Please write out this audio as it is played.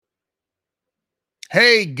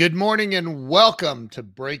Hey, good morning and welcome to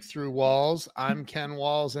Breakthrough Walls. I'm Ken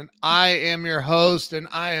Walls and I am your host and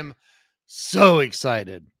I am so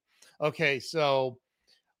excited. Okay, so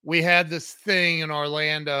we had this thing in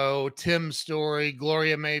Orlando, Tim Story,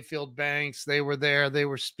 Gloria Mayfield Banks, they were there, they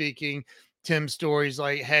were speaking. Tim Story's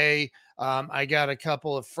like, hey, I got a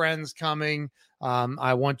couple of friends coming.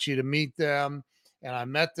 I want you to meet them. And I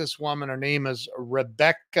met this woman. Her name is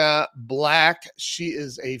r.black. She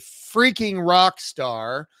is a freaking rock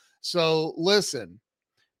star. So listen,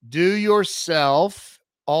 do yourself,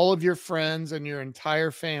 all of your friends, and your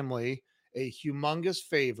entire family a humongous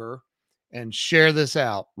favor and share this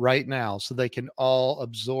out right now so they can all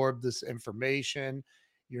absorb this information.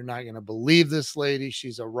 You're not going to believe this lady.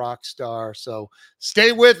 She's a rock star. So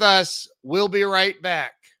stay with us. We'll be right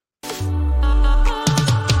back.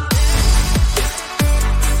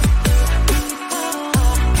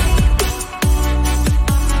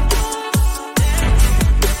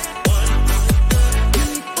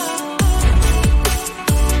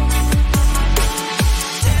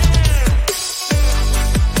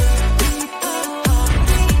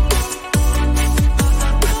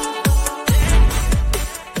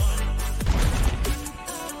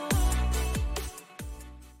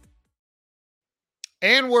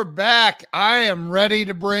 And we're back. I am ready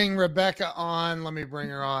to bring Rebecca on. Let me bring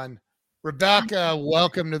her on. Rebecca,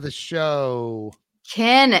 welcome to the show.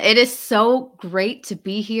 Ken, it is so great to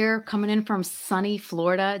be here coming in from sunny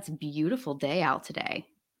Florida. It's a beautiful day out today.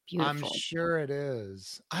 Beautiful. I'm sure it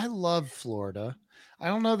is. I love Florida. I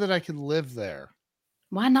don't know that I could live there.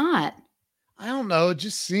 Why not? I don't know. It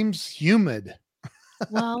just seems humid.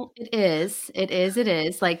 Well, it is. It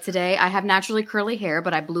is. Like today, I have naturally curly hair,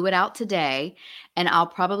 but I blew it out today, and I'll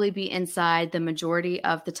probably be inside the majority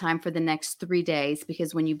of the time for the next 3 days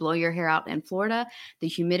because when you blow your hair out in Florida, the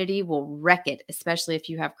humidity will wreck it, especially if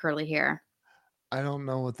you have curly hair. I don't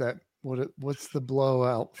know what's the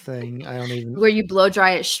blowout thing? I don't even. Where you blow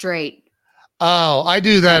dry it straight. Oh, I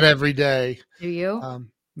do that every day. Do you?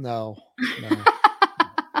 No.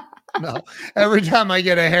 No. Every time I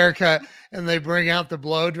get a haircut and they bring out the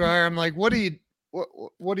blow dryer, I'm like, what are you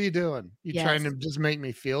doing? You trying to just make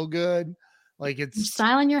me feel good? Like You're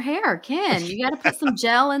styling your hair, Ken. You got to put some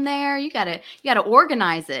gel in there. You got to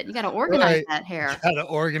organize it. You got to organize that hair. Got to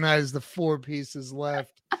organize the 4 pieces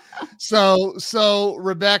left. So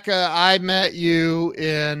Rebecca, I met you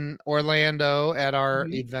in Orlando at our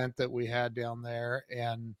event that we had down there,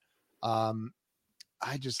 and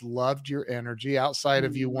I just loved your energy outside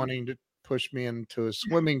of you wanting to push me into a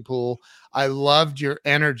swimming pool. I loved your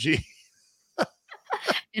energy.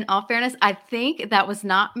 In all fairness, I think that was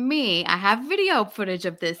not me. I have video footage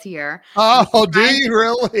of this here. Oh, do you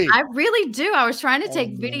really? I really do. I was trying to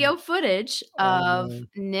take video footage of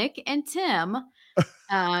Nick and Tim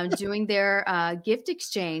doing their gift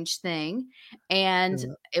exchange thing. And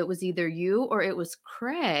it was either you or it was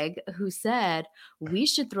Craig who said, we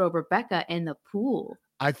should throw Rebecca in the pool.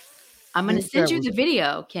 I'm going to send you the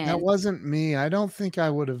video, Ken. That wasn't me. I don't think I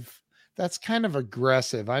would have. That's kind of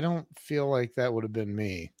aggressive. I don't feel like that would have been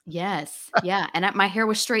me. Yes. Yeah. And my hair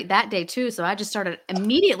was straight that day too. So I just started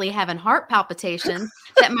immediately having heart palpitations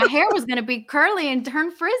that my hair was going to be curly and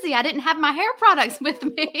turn frizzy. I didn't have my hair products with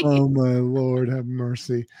me. Oh my Lord, have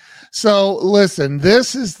mercy. So listen,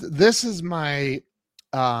 this is my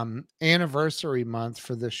anniversary month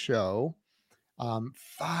for this show.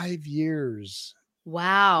 5 years.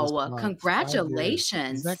 Wow.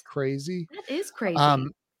 Congratulations. Is that crazy? That is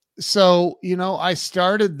crazy. So, I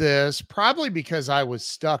started this probably because I was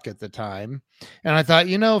stuck at the time. And I thought,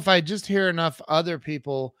 if I just hear enough other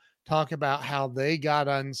people talk about how they got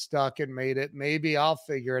unstuck and made it, maybe I'll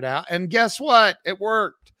figure it out. And guess what? It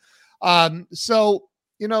worked. So,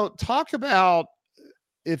 talk about,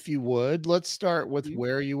 if you would, let's start with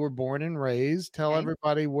where you were born and raised. Tell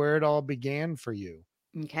everybody where it all began for you.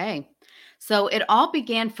 Okay. So it all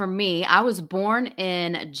began for me. I was born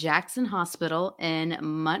in Jackson Hospital in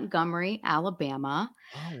Montgomery, Alabama.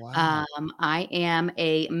 Oh, wow. I am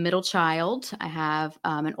a middle child. I have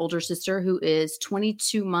an older sister who is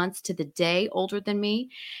 22 months to the day older than me.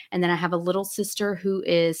 And then I have a little sister who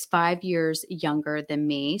is 5 years younger than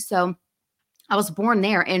me. So I was born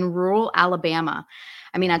there in rural Alabama.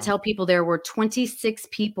 I mean, I tell people there were 26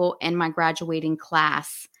 people in my graduating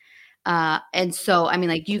class. And so, I mean,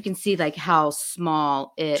 like you can see like how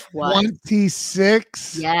small it was.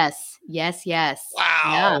 26? Yes. Wow.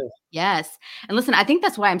 Yeah. Yes. And listen, I think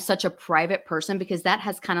that's why I'm such a private person, because that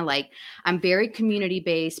has kind of like, I'm very community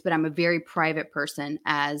based, but I'm a very private person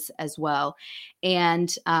as well.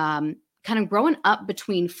 And, kind of growing up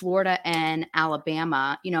between Florida and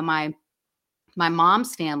Alabama, my My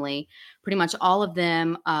mom's family, pretty much all of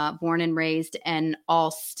them born and raised and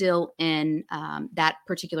all still in that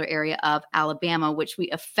particular area of Alabama, which we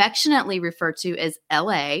affectionately refer to as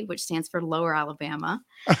LA, which stands for Lower Alabama.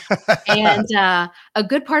 And a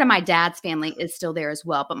good part of my dad's family is still there as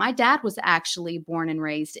well. But my dad was actually born and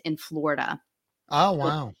raised in Florida. Oh, So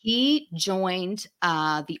wow. he joined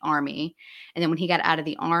the Army. And then when he got out of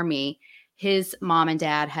the Army, his mom and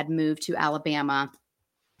dad had moved to Alabama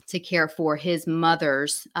to care for his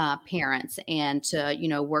mother's parents and to,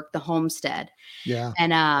 work the homestead Yeah.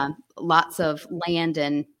 and lots of land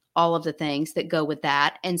and all of the things that go with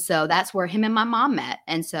that. And so that's where him and my mom met.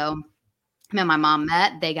 And so him and my mom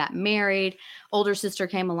met, they got married, older sister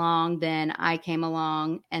came along, then I came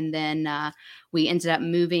along, and then we ended up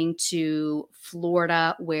moving to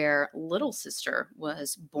Florida where little sister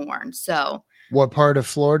was born. So What part of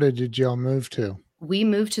Florida did y'all move to? we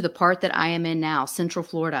moved to the part that I am in now, Central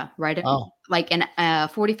Florida, right Oh, like in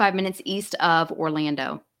 45 minutes east of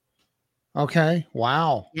Orlando. okay.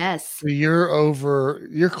 Wow. Yes, So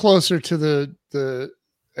you're closer to the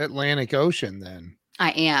Atlantic Ocean then.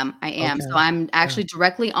 I am. I am. So Okay. I'm Yeah. actually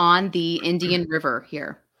directly on the Indian River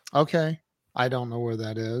here. Okay. I don't know where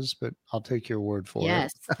that is, but I'll take your word for it.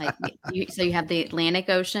 Yes, like so you have the Atlantic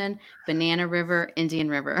Ocean, Banana River, Indian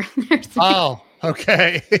River. There's Oh,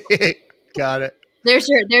 okay. Got it. there's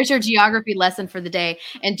your geography lesson for the day.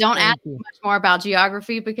 And don't ask Thank me you. much more about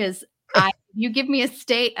geography because you give me a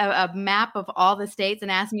state, a map of all the states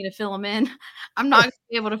and ask me to fill them in, I'm not going to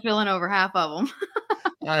be able to fill in over half of them.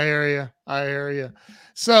 I hear you. I hear you.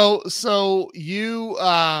 So you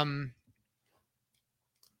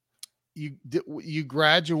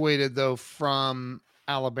graduated though from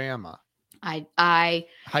Alabama I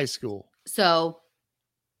high school. so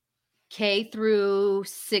K through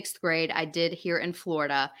sixth grade, I did here in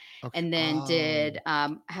Florida, Okay. and then Oh, did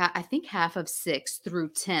I think half of sixth through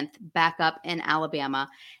 10th back up in Alabama.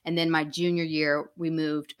 And then my junior year, we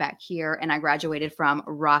moved back here, and I graduated from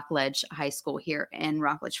Rockledge High School here in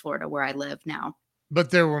Rockledge, Florida, where I live now.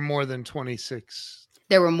 but there were more than 26.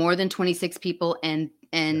 There were more than 26 people Yeah.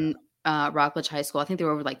 in Rockledge High School. I think there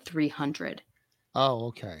were over like 300. Oh,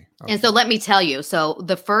 okay. And so Okay. let me tell you, so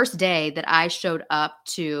the first day that I showed up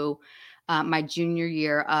to my junior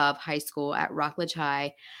year of high school at Rockledge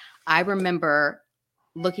High, I remember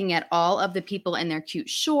looking at all of the people in their cute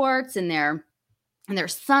shorts and their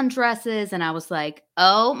sundresses, and I was like,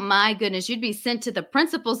 "Oh my goodness, you'd be sent to the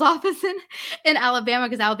principal's office in Alabama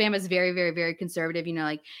because Alabama is very, very, very conservative."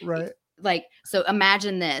 Right. Like so.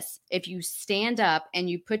 Imagine this: if you stand up and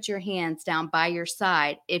you put your hands down by your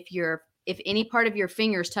side, if any part of your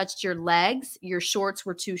fingers touched your legs, your shorts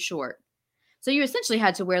were too short. So you essentially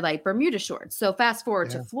had to wear like Bermuda shorts. So fast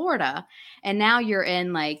forward to Yeah. Florida, and now you're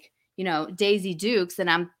in like, Daisy Dukes. And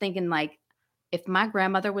I'm thinking, like, if my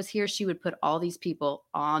grandmother was here, she would put all these people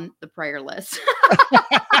on the prayer list.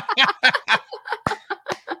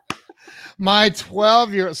 My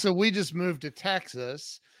 12-year, so we just moved to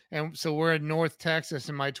Texas, and so we're in North Texas,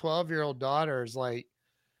 and my 12-year-old daughter is like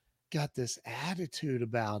got this attitude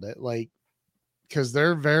about it, like because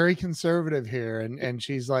they're very conservative here, and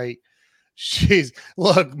she's like, she's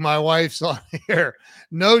look, my wife's on here.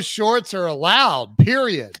 No shorts are allowed,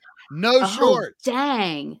 period. No Oh, shorts.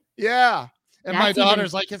 dang. Yeah. And my That's even,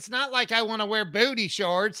 daughter's like, it's not like I want to wear booty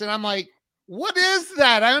shorts. And I'm like, what is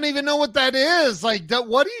that? I don't even know what that is. Like,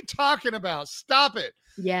 what are you talking about? Stop it.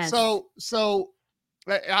 yes. So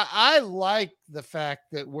I like the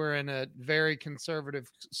fact that we're in a very conservative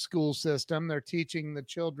school system. They're teaching the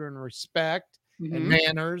children respect and Mm-hmm.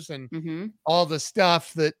 manners and Mm-hmm. all the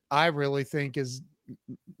stuff that I really think is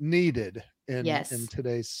needed in Yes.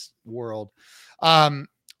 today's world.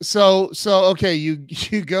 So okay, you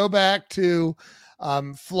go back to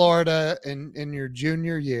Florida in your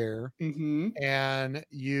junior year, Mm-hmm. and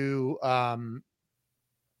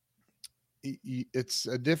it's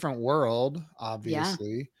a different world, Yeah.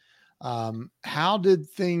 obviously. How did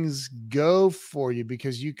things go for you?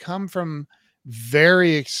 Because you come from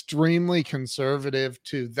very extremely conservative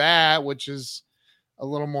to that, which is a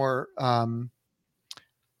little more,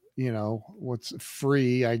 what's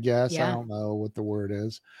free, I guess. I Yeah. don't know what the word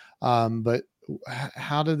is. But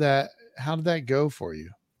how did that go for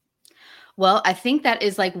you? Well, I think that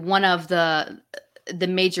is like one of the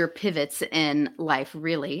major pivots in life,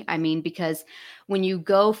 really. I mean, because when you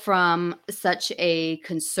go from such a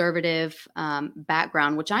conservative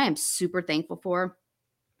background, which I am super thankful for,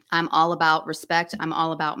 I'm all about respect. I'm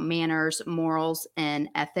all about manners, morals, and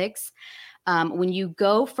ethics. When you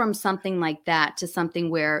go from something like that to something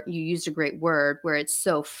where you used a great word, where it's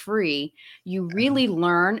so free, you really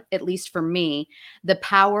learn, at least for me, the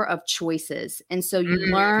power of choices. And so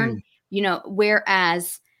you learn, Mm,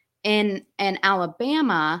 whereas in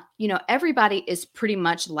Alabama, everybody is pretty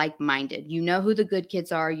much like-minded. You know who the good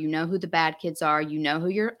kids are, you know who the bad kids are, you know who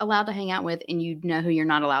you're allowed to hang out with, and you know who you're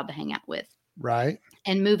not allowed to hang out with. right.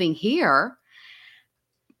 And moving here,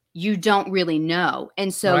 you don't really know.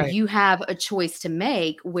 And so Right. you have a choice to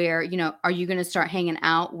make where, are you going to start hanging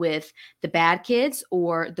out with the bad kids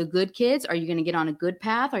or the good kids? Are you going to get on a good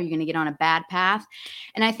path? Are you going to get on a bad path?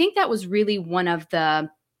 And I think that was really one of the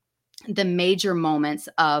major moments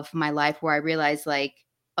of my life where I realized, like,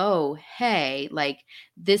 oh, hey, like,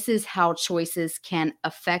 this is how choices can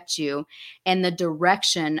affect you and the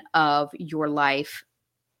direction of your life,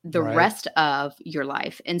 the Right. rest of your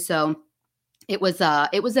life. And so it was a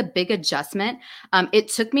big adjustment. It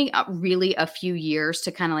took me really a few years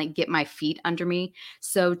to kind of like get my feet under me,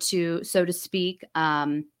 so to speak.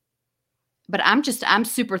 But I'm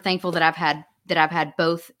super thankful that I've had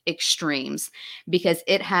both extremes, because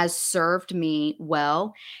it has served me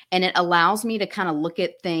well, and it allows me to kind of look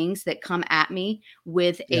at things that come at me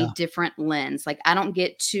with a Yeah. different lens. Like, I don't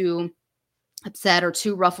get too upset or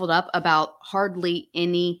too ruffled up about hardly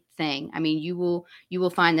anything. I mean, you will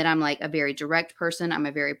find that I'm like a very direct person. I'm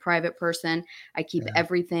a very private person. I keep Yeah.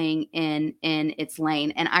 everything in its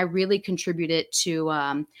lane, and I really contributed to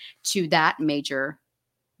that major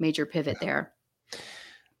pivot there.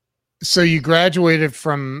 So you graduated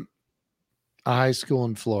from a high school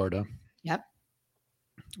in Florida. Yep.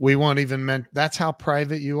 We won't even that's how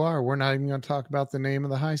private you are. We're not even going to talk about the name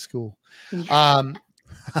of the high school. Um,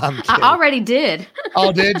 I'm I kidding. already did.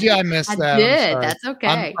 Oh, did you? I I missed that. I'm did. sorry. That's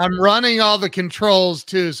okay. I'm running all the controls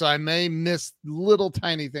too, so I may miss little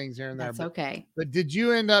tiny things here and there. That's okay. But did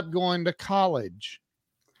you end up going to college?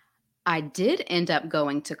 I did end up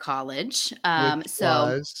going to college. Which So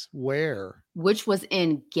was where? which was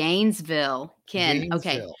in Gainesville, Ken.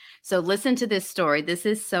 Okay. Gainesville. So listen to this story. This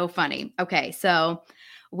is so funny. Okay. So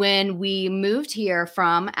when we moved here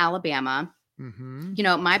from Alabama,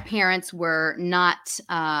 Mm-hmm. my parents were not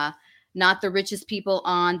the richest people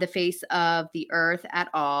on the face of the earth at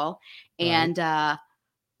all. Right. And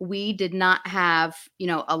we did not have,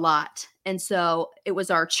 a lot. And so it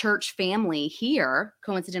was our church family here,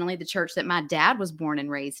 coincidentally, the church that my dad was born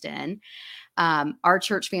and raised in, our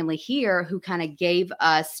church family here, who kind of gave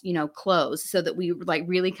us, clothes so that we like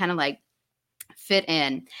really kind of like fit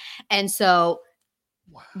in. And so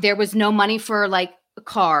Wow. there was no money for like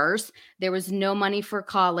cars. There was no money for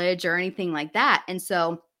college or anything like that. And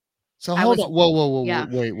so So I hold was, on. Whoa. yeah.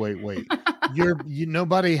 Wait.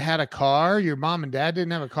 Nobody had a car? Your mom and dad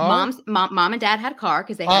didn't have a car? Mom and dad had a car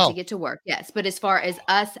because they had to Oh. get to work. Yes. But as far as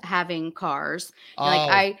us having cars, Oh.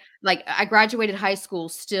 I graduated high school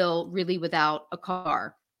still really without a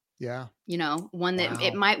car. Yeah. One that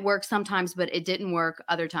it Wow. might work sometimes, but it didn't work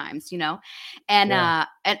other times, and Yeah.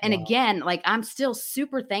 and Wow. again, like, I'm still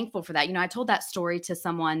super thankful for that. I told that story to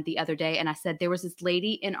someone the other day, and I said there was this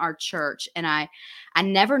lady in our church, and I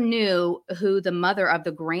never knew who the mother of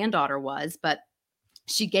the granddaughter was, but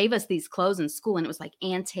she gave us these clothes in school, and it was like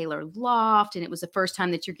Ann Taylor Loft, and it was the first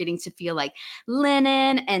time that you're getting to feel like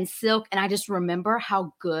linen and silk, and I just remember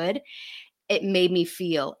how good it made me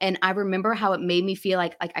feel. And I remember how it made me feel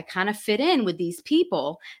like I kind of fit in with these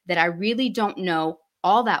people that I really don't know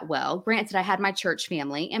all that well. Granted, I had my church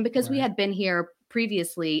family, and because we Right. had been here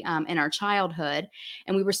previously in our childhood,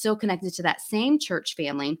 and we were still connected to that same church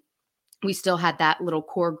family, we still had that little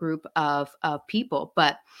core group of people.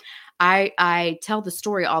 But I tell the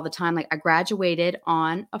story all the time. Like, I graduated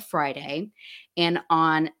on a Friday, and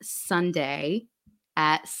on Sunday,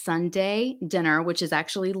 at Sunday dinner, which is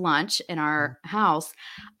actually lunch in our house,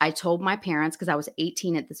 I told my parents, because I was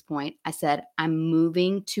 18 at this point, I said, I'm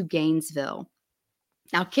moving to Gainesville.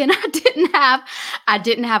 Now, Ken, I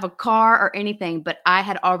didn't have a car or anything, but I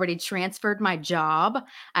had already transferred my job.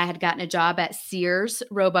 I had gotten a job at Sears,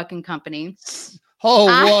 Roebuck and Company. Oh,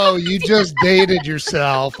 I whoa. You just dated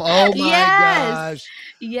yourself. Oh my Yes. gosh.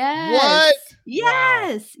 Yes. What? Wow.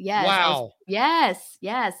 Yes. Yes. Wow.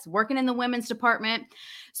 Yes. Working in the women's department.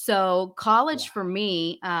 So college for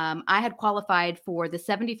me, I had qualified for the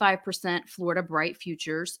 75% Florida Bright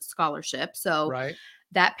Futures scholarship. So Right.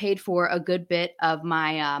 that paid for a good bit of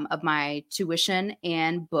my tuition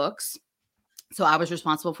and books. So I was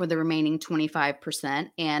responsible for the remaining 25%.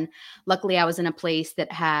 And luckily I was in a place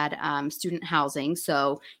that had student housing.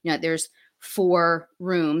 So, there's 4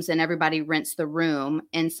 rooms and everybody rents the room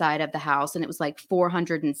inside of the house. And it was like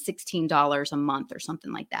 $416 a month or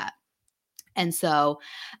something like that. And so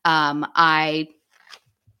I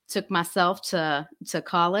took myself to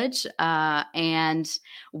college and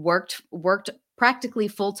worked practically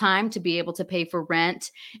full time to be able to pay for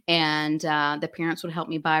rent. And the parents would help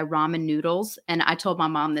me buy ramen noodles. And I told my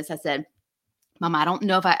mom this. I said, Mom, I don't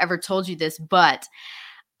know if I ever told you this, but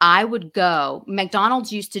I would go.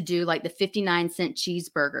 McDonald's used to do like the 59-cent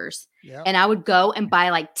cheeseburgers. Yeah. And I would go and buy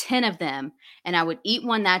like 10 of them. And I would eat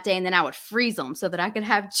one that day and then I would freeze them so that I could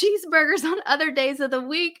have cheeseburgers on other days of the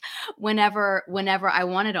week whenever I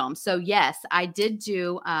wanted them. So yes, I did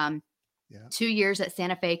do Yeah. 2 years at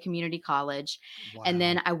Santa Fe Community College. And Wow.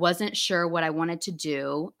 then I wasn't sure what I wanted to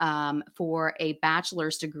do for a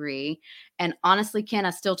bachelor's degree. And honestly, Ken,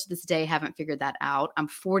 I still to this day haven't figured that out. I'm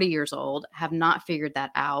 40 years old, have not figured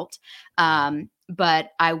that out.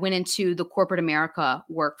 But I went into the corporate America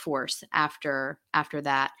workforce after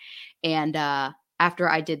that. And after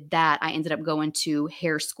I did that, I ended up going to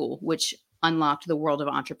hair school, which unlocked the world of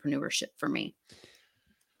entrepreneurship for me.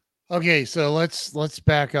 Okay, so let's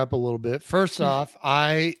back up a little bit. First off,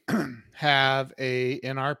 I have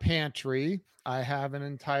in our pantry, I have an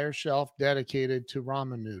entire shelf dedicated to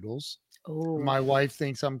ramen noodles. Oh, My wife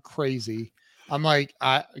thinks I'm crazy. I'm like,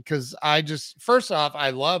 because I just, first off,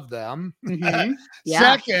 I love them. mm-hmm. Yeah,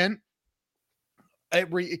 Second,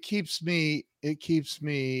 it keeps me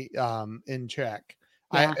in check.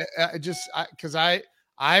 yeah. I just because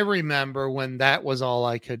I remember when that was all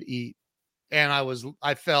I could eat, and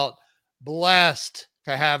I felt blessed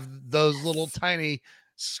to have those little Yes. tiny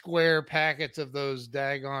square packets of those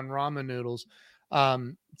daggone ramen noodles.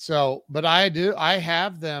 So, but I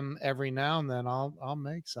have them every now and then. I'll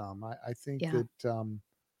make some. I think Yeah. that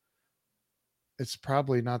it's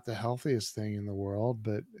probably not the healthiest thing in the world,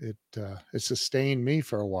 but it sustained me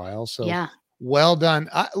for a while. So Yeah. well done.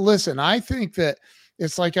 Listen, I think that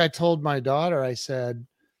it's like I told my daughter. I said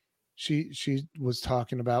she was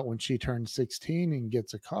talking about when she turns 16 and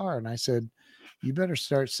gets a car, and I said, you better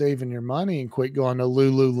start saving your money and quit going to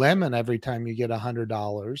Lululemon every time you get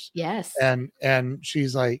 $100. Yes. And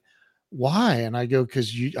she's like, why? And I go,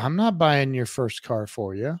 because I'm not buying your first car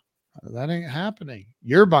for you. That ain't happening.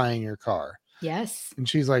 You're buying your car. Yes. And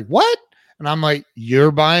she's like, what? And I'm like, you're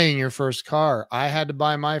buying your first car. I had to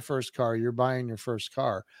buy my first car. You're buying your first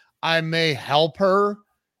car. I may help her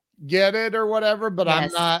get it or whatever, but I'm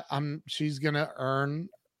Yes. not, she's going to earn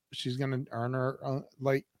her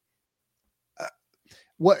like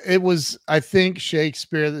what it was. I think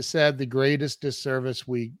Shakespeare that said the greatest disservice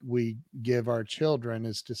we give our children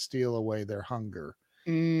is to steal away their hunger.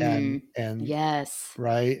 And Yes.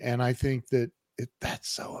 right. And I think that that's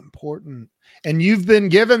so important. And you've been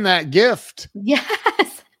given that gift.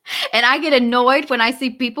 Yes. And I get annoyed when I see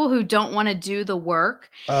people who don't want to do the work.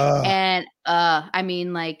 Uh, And I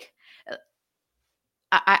mean, like,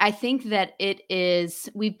 I think that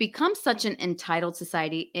we've become such an entitled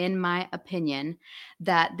society, in my opinion,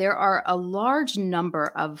 that there are a large number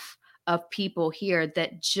of people here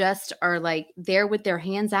that just are like there with their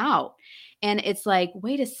hands out. And it's like,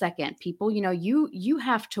 wait a second, people, you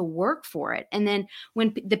have to work for it. And then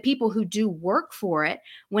when the people who do work for it,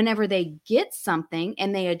 whenever they get something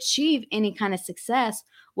and they achieve any kind of success,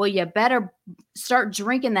 well, you better start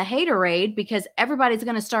drinking the haterade because everybody's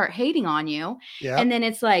going to start hating on you. yeah. And then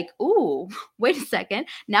it's like, ooh, wait a second,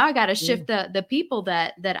 now I got to shift the people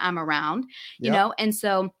that I'm around, Yep. and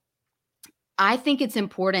so I think it's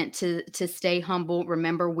important to stay humble,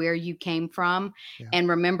 remember where you came from, Yeah. and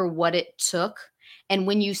remember what it took. And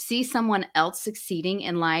when you see someone else succeeding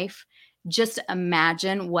in life, just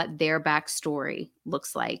imagine what their backstory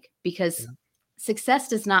looks like, because Yeah. success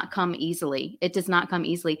does not come easily. It does not come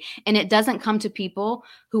easily. And it doesn't come to people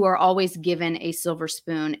who are always given a silver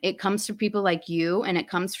spoon. It comes to people like you, and it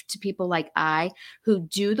comes to people like I, who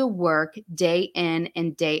do the work day in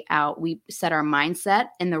and day out. We set our mindset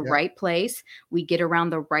in the Yep. right place. We get around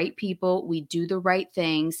the right people. We do the right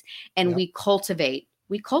things, and Yep. we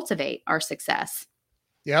cultivate our success.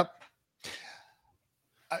 Yep.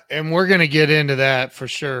 And we're going to get into that for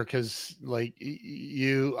sure. Cause like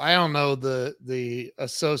I don't know the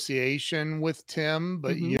association with Tim,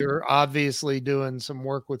 but Mm-hmm. you're obviously doing some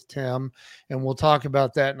work with Tim, and we'll talk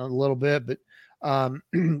about that in a little bit. But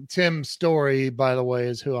Tim Story, by the way,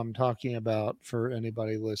 is who I'm talking about for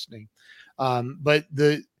anybody listening. But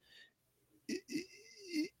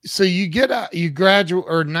so you get out, you graduate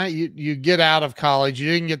or not, you get out of college. You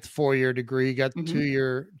didn't get the 4-year degree, you got the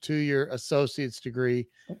Mm-hmm. two-year associate's degree.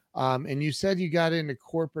 And you said you got into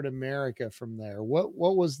corporate America from there. What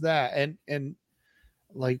was that? And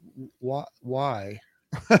like, why?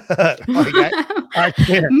 Like I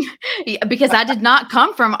can't. Yeah, because I did not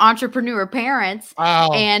come from entrepreneur parents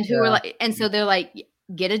Oh, and who were yeah. like, and so they're like,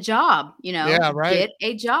 get a job, Yeah, right. get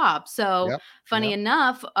a job. So Yep. funny Yep.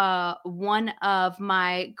 enough, one of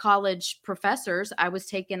my college professors, I was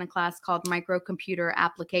taking a class called microcomputer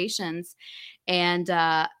applications, and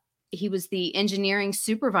he was the engineering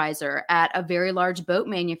supervisor at a very large boat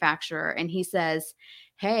manufacturer. And he says,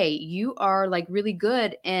 hey, you are like really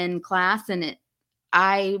good in class, and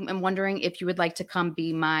I am wondering if you would like to come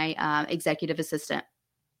be my executive assistant.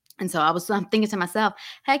 And so I'm thinking to myself,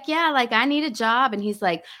 heck yeah, like I need a job. And he's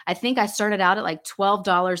like, I think I started out at like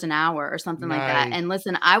 $12 an hour or something like that. Nice. And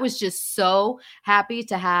listen, I was just so happy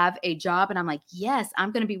to have a job. And I'm like, yes,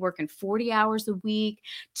 I'm going to be working 40 hours a week,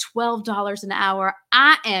 $12 an hour.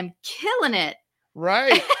 I am killing it.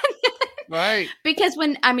 Right. Right. Because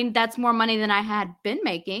that's more money than I had been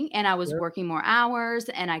making, and I was Yep. working more hours,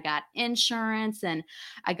 and I got insurance, and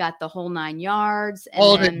I got the whole 9 yards. And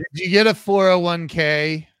Hold it. then, Did you get a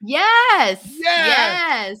 401k? yes, Yes.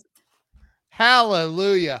 yes,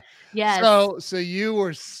 Hallelujah. yes, So you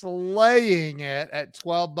were slaying it at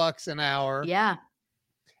 $12 an hour. yeah,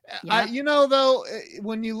 I, yep. though,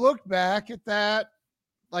 when you look back at that,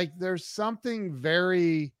 like there's something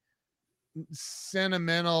very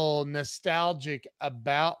sentimental, nostalgic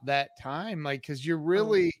about that time. Like, cause you're Oh,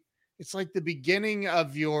 really, it's like the beginning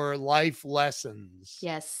of your life lessons,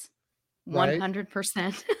 yes, right?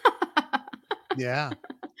 100%. Yeah.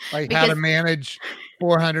 Like how to Because manage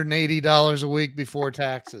 $480 a week before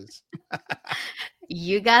taxes.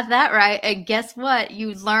 you got that right. And guess what?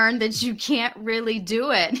 You learned that you can't really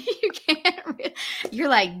do it. You can't. You're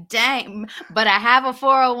like, dang, but I have a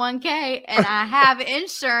 401k and I have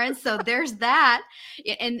insurance. So there's that.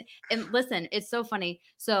 And listen, it's so funny.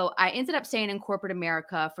 So I ended up staying in corporate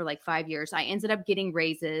America for like 5 years. I ended up getting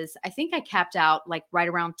raises. I think I capped out like right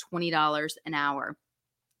around $20 an hour.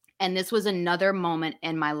 And this was another moment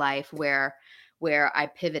in my life where I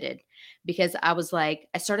pivoted, because I was like,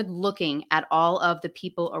 I started looking at all of the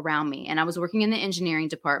people around me, and I was working in the engineering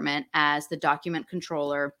department as the document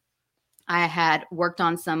controller. I had worked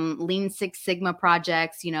on some Lean Six Sigma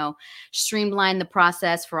projects, streamlined the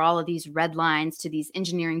process for all of these red lines to these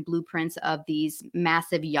engineering blueprints of these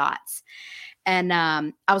massive yachts. And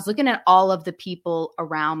I was looking at all of the people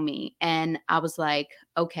around me, and I was like,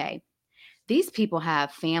 okay, these people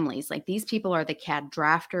have families. Like, these people are the CAD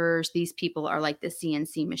drafters. These people are like the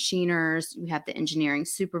CNC machiners. We have the engineering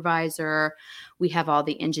supervisor. We have all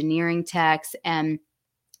the engineering techs. And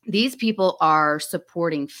these people are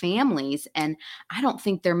supporting families. And I don't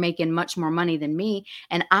think they're making much more money than me.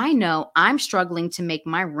 And I know I'm struggling to make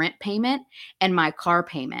my rent payment and my car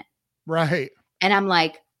payment. Right. And I'm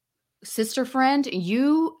like, sister friend,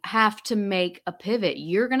 you have to make a pivot.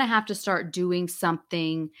 You're going to have to start doing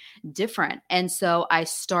something different. And so I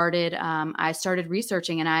started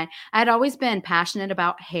researching, and I had always been passionate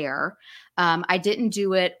about hair. I didn't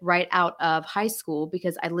do it right out of high school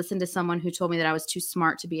because I listened to someone who told me that I was too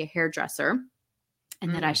smart to be a hairdresser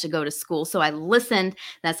and that I should go to school. So I listened.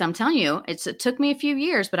 That's what I'm telling you. It took me a few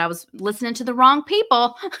years, but I was listening to the wrong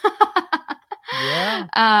people.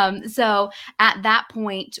 Yeah. So at that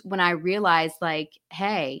point, when I realized, like,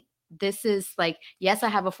 hey, this is like, yes, I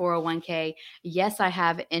have a 401k. Yes, I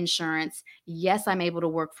have insurance. Yes, I'm able to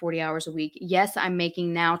work 40 hours a week. Yes, I'm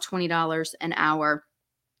making now $20 an hour.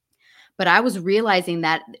 But I was realizing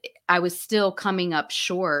that I was still coming up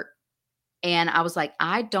short. And I was like,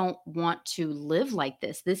 I don't want to live like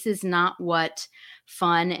this. This is not what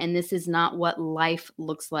fun, and this is not what life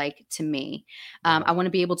looks like to me. I Right. want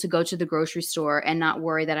to be able to go to the grocery store and not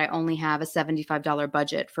worry that I only have a $75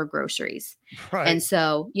 budget for groceries. Right. And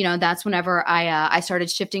so, that's whenever I started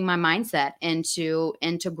shifting my mindset into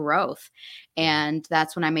growth. Yeah. And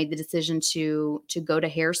that's when I made the decision to go to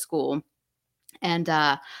hair school. And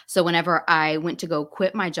so whenever I went to go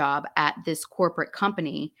quit my job at this corporate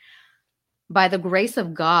company, by the grace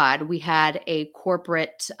of God, we had a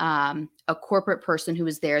corporate person who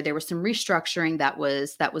was there. There was some restructuring that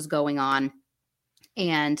was going on,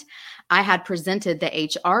 and I had presented the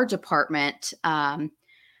HR department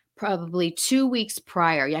probably 2 weeks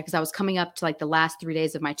prior. Yeah, because I was coming up to like the last 3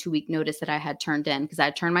 days of my 2 week notice that I had turned in, because I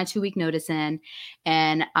had turned my 2 week notice in,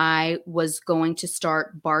 and I was going to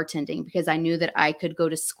start bartending because I knew that I could go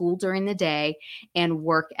to school during the day and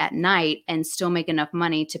work at night and still make enough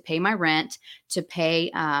money to pay my rent, to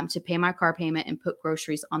pay my car payment, and put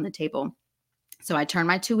groceries on the table. So I turned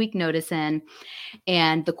my 2 week notice in,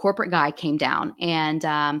 and the corporate guy came down,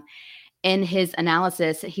 and in his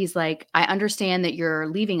analysis, he's like, I understand that you're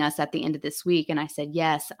leaving us at the end of this week. And I said,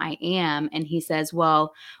 yes, I am. And he says,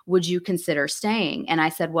 well, would you consider staying? And I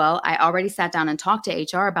said, well, I already sat down and talked to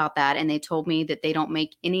HR about that. And they told me that they don't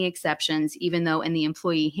make any exceptions, even though in the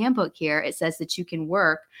employee handbook here, it says that you can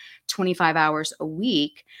work 25 hours a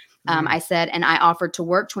week. I said, and I offered to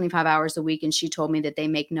work 25 hours a week. And she told me that they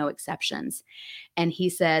make no exceptions. And he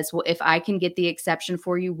says, well, if I can get the exception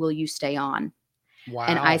for you, will you stay on? Wow.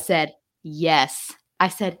 And I said, yes. I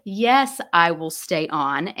said, yes, I will stay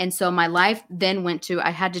on. And so my life then went to,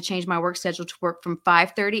 I had to change my work schedule to work from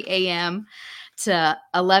 5:30 a.m. to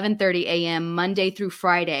 11:30 a.m. Monday through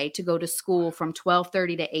Friday, to go to school from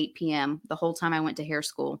 12:30 to 8 p.m. the whole time I went to hair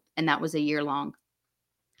school. And that was a year long.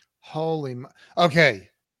 Okay.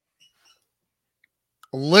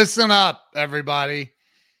 Listen up, everybody.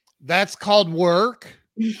 That's called work.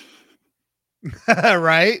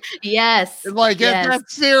 Right? Yes. Like yes.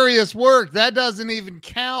 that's serious work. That doesn't even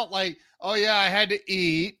count. Like, oh yeah, I had to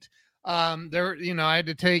eat. There, I had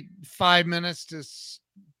to take 5 minutes to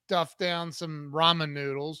stuff down some ramen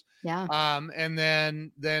noodles. Yeah. And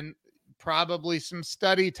then probably some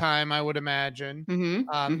study time, I would imagine.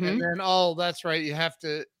 And then, oh, that's right, you have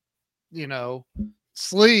to,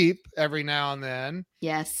 sleep every now and then.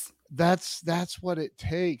 Yes. That's what it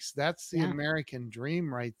takes. That's the American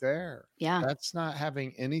dream right there. Yeah. That's not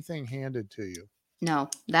having anything handed to you. No,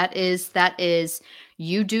 that is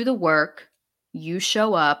you do the work, you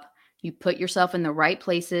show up, you put yourself in the right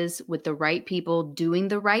places with the right people doing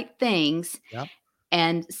the right things. Yep.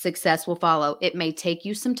 And success will follow. It may take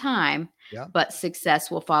you some time, but success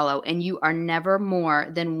will follow. And you are never more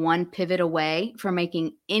than one pivot away from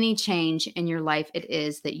making any change in your life it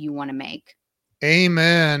is that you want to make.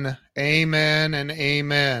 Amen. Amen and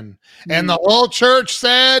amen. And the whole church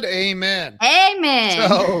said amen. Amen.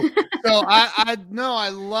 So I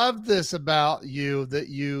love this about you, that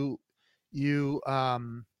you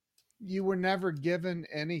were never given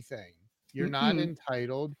anything. You're not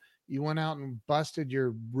entitled. You went out and busted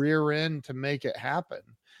your rear end to make it happen.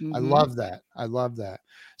 I love that. I love that.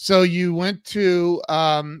 So you went to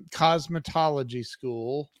cosmetology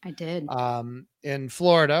school. I did. In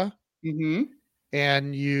Florida.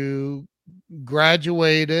 And you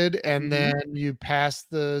graduated, and then you passed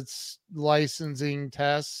the licensing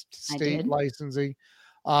test, state licensing.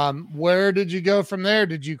 Where did you go from there?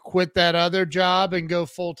 Did you quit that other job and go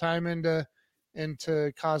full time into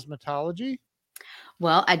cosmetology?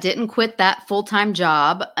 Well, I didn't quit that full-time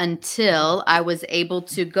job until I was able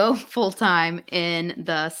to go full-time in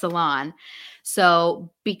the salon.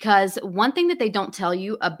 So, because one thing that they don't tell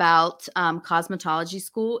you about cosmetology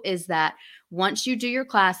school is that once you do your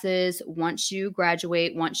classes, once you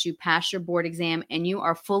graduate, once you pass your board exam and you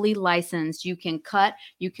are fully licensed, you can cut,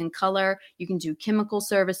 you can color, you can do chemical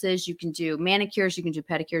services, you can do manicures, you can do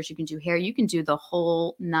pedicures, you can do hair, you can do the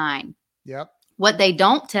whole nine. Yep. What they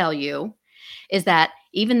don't tell you is that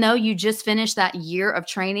even though you just finished that year of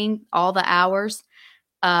training, all the hours,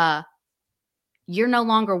 you're no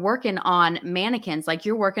longer working on mannequins. Like,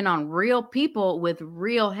 you're working on real people with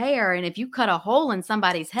real hair. And if you cut a hole in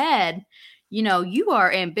somebody's head, you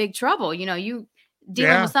are in big trouble. You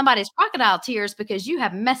dealing with somebody's crocodile tears because you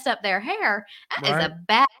have messed up their hair. That is a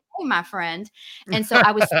bad day, my friend. And so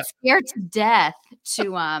I was scared to death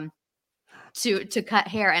to cut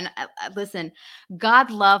hair. And listen,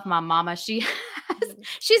 God love my mama. She's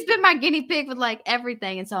been my guinea pig with like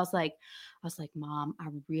everything. And so I was like, Mom, I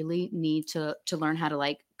really need to learn how to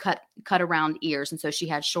like cut around ears. And so she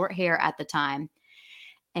had short hair at the time.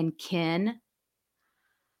 And Ken,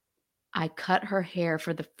 I cut her hair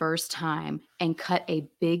for the first time and cut a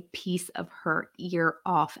big piece of her ear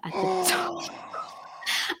off at the top.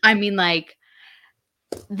 I mean, like,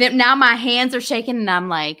 now my hands are shaking and I'm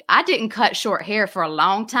like, I didn't cut short hair for a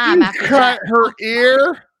long time. You after cut that. her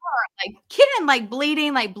ear? Like, kidding, like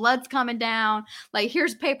bleeding, like blood's coming down. Like,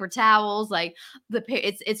 here's paper towels. Like,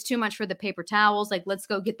 it's too much for the paper towels. Like, let's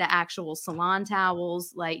go get the actual salon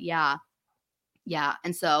towels. Like, yeah.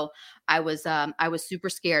 And so I was super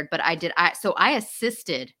scared, but I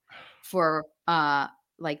assisted for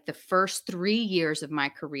like the first 3 years of my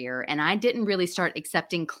career. And I didn't really start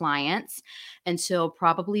accepting clients until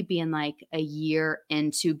probably being like a year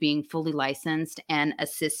into being fully licensed and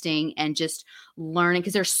assisting and just learning.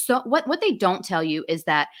 Cause there's what they don't tell you is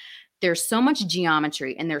that there's so much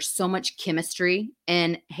geometry and there's so much chemistry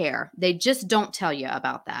in hair. They just don't tell you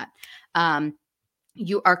about that.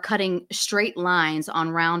 You are cutting straight lines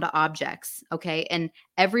on round objects. Okay. And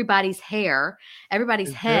everybody's It's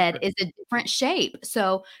head different. is a different shape.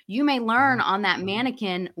 So you may learn Mhm. on that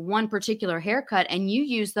mannequin one particular haircut and you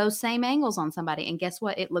use those same angles on somebody. And guess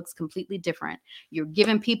what? It looks completely different. You're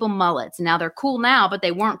giving people mullets. Now they're cool now, but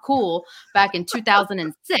they weren't cool back in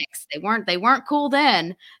 2006. They weren't cool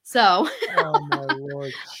then. So Oh my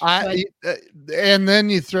lord. but And then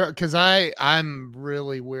you throw, because I'm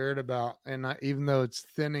really weird about, and even though it's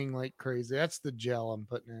thinning like crazy, that's the gel I'm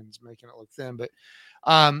putting in, is making it look thin. But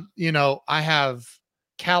I have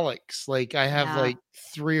calyx, like I have yeah. like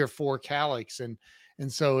 3 or 4 calyx, and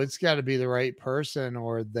so it's got to be the right person,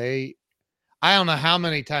 or I don't know how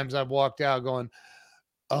many times I've walked out going,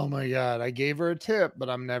 oh my God, I gave her a tip, but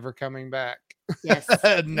I'm never coming back. Yes.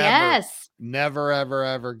 Never, Yes. never, ever,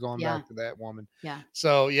 ever going Yeah. back to that woman. Yeah.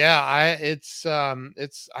 So yeah,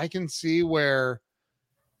 I can see where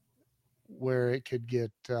it could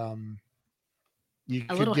get, you A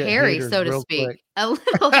could little get hairy, haters so to real quick. speak. A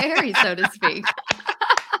little hairy, so to speak.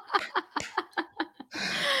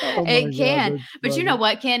 Oh my It God, can. that's But you know funny.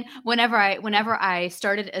 what, Ken? Whenever I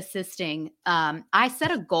started assisting, I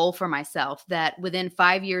set a goal for myself that within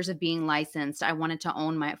 5 years of being licensed, I wanted to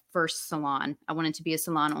own my first salon. I wanted to be a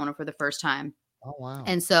salon owner for the first time. Oh wow.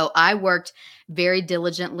 And so I worked very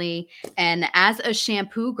diligently. And as a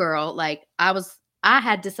shampoo girl, like I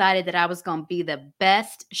had decided that I was going to be the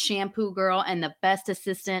best shampoo girl and the best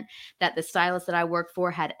assistant that the stylist that I worked for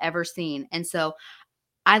had ever seen. And so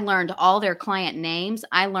I learned all their client names.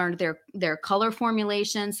 I learned their color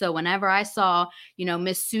formulation. So whenever I saw,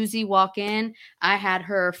 Miss Susie walk in, I had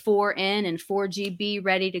her 4N and 4GB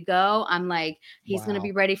ready to go. I'm like, he's going to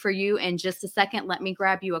be Wow. ready for you in just a second. Let me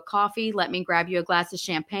grab you a coffee. Let me grab you a glass of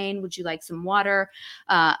champagne. Would you like some water?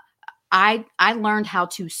 I learned how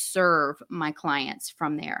to serve my clients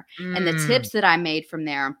from there, and the Mm, tips that I made from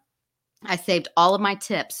there. I saved all of my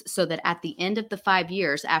tips so that at the end of the 5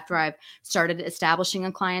 years after I've started establishing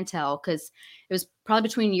a clientele, because it was probably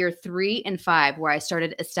between year 3 and 5 where I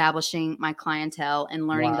started establishing my clientele and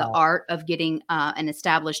learning the wow. art of getting an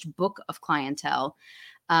established book of clientele.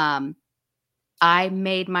 Um, I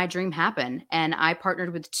made my dream happen and I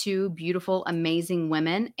partnered with two beautiful, amazing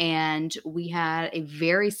women, and we had a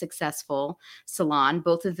very successful salon.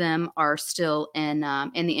 Both of them are still in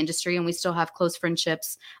the industry, and we still have close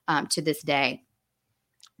friendships to this day.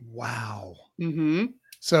 Wow. Mm-hmm.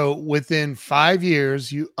 So within 5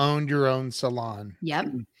 years, you owned your own salon Yep.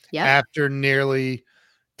 Yep. after nearly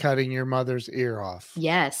cutting your mother's ear off.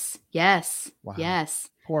 Yes. Yes. Wow. Yes.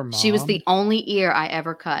 Poor She was the mom. only ear I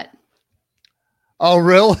ever cut. Oh,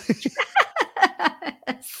 really?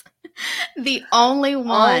 The only Oh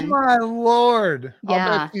one. my lord. I'll bet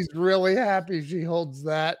Yeah. she's really happy she holds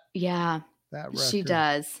Yeah. that She record.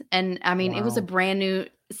 does. And I mean, it was a Wow. brand new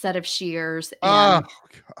set of shears Oh, and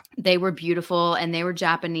they were beautiful and they were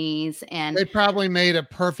Japanese. And they probably made a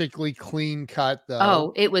perfectly clean cut though.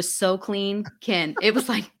 oh, it was so clean, Ken. It was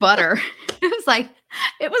like butter.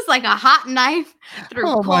 It was like a hot knife through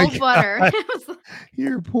Oh my cold butter. god. It was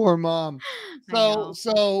Your poor mom. I know.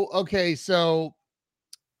 Okay, so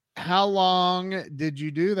how long did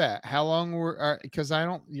you do that? How long because I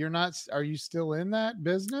don't you're not are you still in that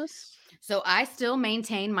business? So I still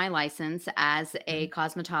maintain my license as a Okay.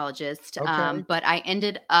 cosmetologist, Okay. but I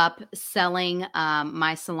ended up selling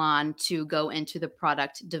my salon to go into the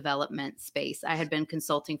product development space. I had been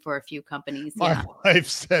consulting for a few companies. My Yeah. wife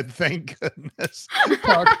said, "Thank goodness."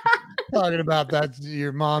 Talk, talking about that,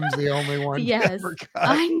 your mom's the only one you Yes. ever cut.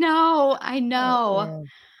 I know. I know. Uh,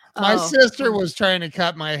 my Oh, sister was trying to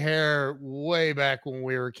cut my hair way back when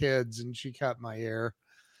we were kids, and she cut my hair.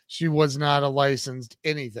 She was not a licensed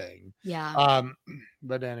anything. yeah. Um,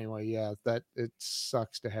 but anyway, yeah, that it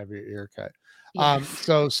sucks to have your ear cut. Yes.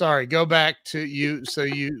 So sorry, go back to you. So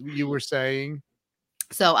you were saying,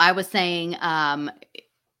 So I was saying,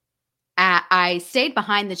 I stayed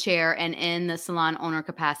behind the chair and in the salon owner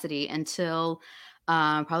capacity until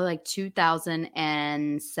probably like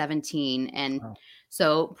 2017. And oh,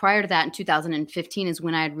 so prior to that, in 2015 is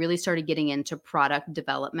when I had really started getting into product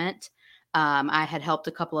development. I had helped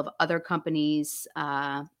a couple of other companies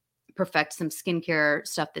perfect some skincare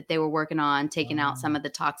stuff that they were working on, taking out some of the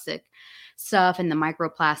toxic stuff and the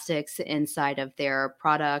microplastics inside of their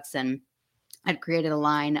products. And I'd created a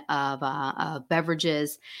line of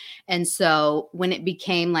beverages. And so when it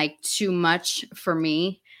became like too much for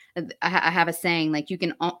me, I have a saying like you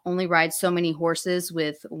can only ride so many horses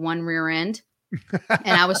with one rear end.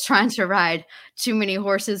 And I was trying to ride too many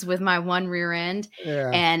horses with my one rear end, yeah,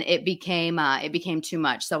 and it became too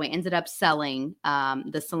much. So I ended up selling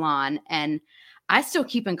the salon, and I still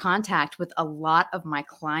keep in contact with a lot of my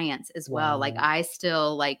clients as well. Like Wow. I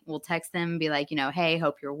still will text them and be like, hey,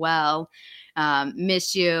 hope you're well,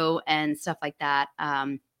 miss you and stuff like that.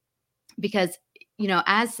 Because,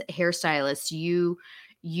 as hairstylists,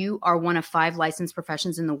 you are one of 5 licensed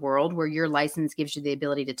professions in the world where your license gives you the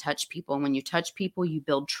ability to touch people. And when you touch people, you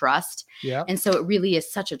build trust. Yeah. And so it really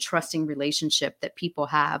is such a trusting relationship that people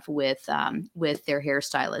have with their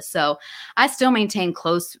hairstylist. So I still maintain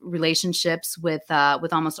close relationships with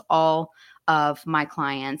almost all of my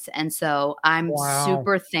clients. And so I'm Wow.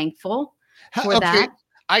 super thankful for Okay. that.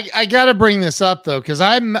 I got to bring this up though, because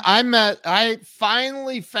I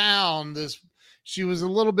finally found this. She was a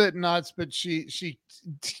little bit nuts, but she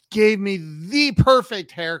gave me the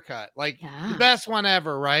perfect haircut, like the Yeah. best one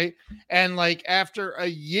ever, right? And like after a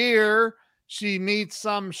year, she meets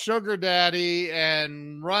some sugar daddy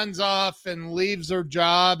and runs off and leaves her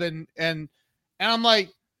job, and I'm like,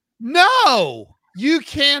 no, you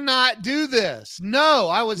cannot do this. No,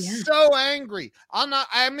 I was Yeah. so angry.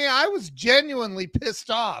 I was genuinely pissed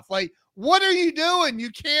off. Like, what are you doing? You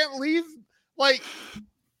can't leave. Like,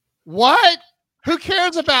 what? Who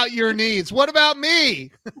cares about your needs? What about me?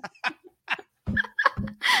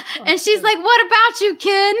 And she's like, "What about you,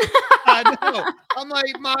 Ken?" I know. I'm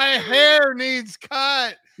like, my hair needs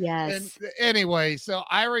cut. And Yes. anyway, so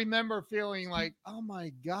I remember feeling like, oh my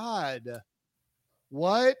God,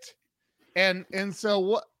 what? And so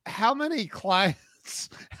what, how many clients,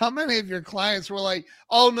 how many of your clients were like,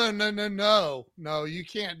 oh no, you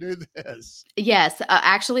can't do this? Yes,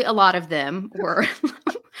 actually, a lot of them were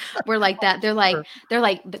were like that. They're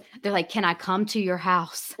like, "Can I come to your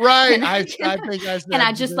house? Right. Can I can think I can I said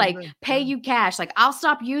the just same thing. pay you cash? Like, I'll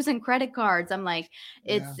stop using credit cards." I'm like,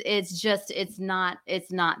 Yeah. it's not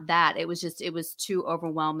that. It was too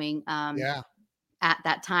overwhelming. Yeah. At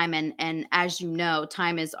that time, and as you know,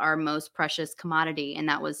 time is our most precious commodity, and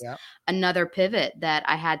that was Yeah. another pivot that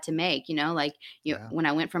I had to make. Yeah. When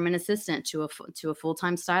I went from an assistant to a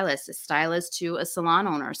full-time stylist, a stylist to a salon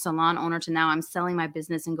owner to now I'm selling my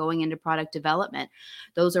business and going into product development.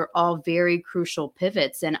 Those are all very crucial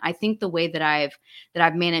pivots, and I think the way that I've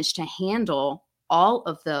managed to handle all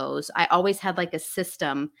of those, I always had like a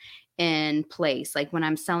system in place. Like when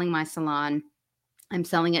I'm selling my salon, I'm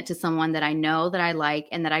selling it to someone that I know, that I like,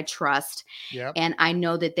 and that I trust. Yep. And I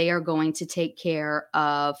know that they are going to take care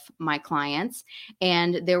of my clients.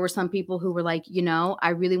 And there were some people who were like, I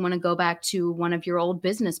really want to go back to one of your old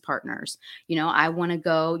business partners. I want to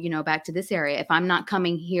go, back to this area. If I'm not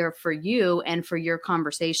coming here for you and for your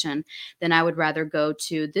conversation, then I would rather go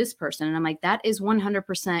to this person. And I'm like, that is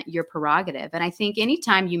 100% your prerogative. And I think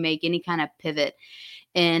anytime you make any kind of pivot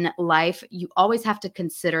in life, you always have to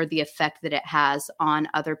consider the effect that it has on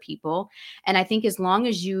other people. And I think as long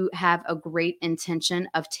as you have a great intention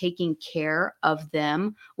of taking care of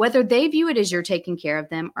them, whether they view it as you're taking care of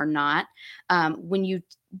them or not, when you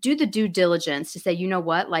do the due diligence to say, you know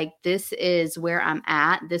what, like this is where I'm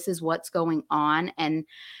at, this is what's going on. And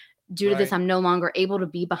due to this, Right. I'm no longer able to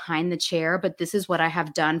be behind the chair, but this is what I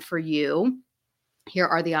have done for you. Here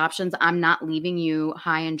are the options. I'm not leaving you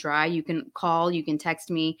high and dry. You can call, you can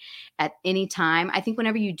text me at any time. I think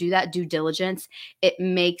whenever you do that due diligence, it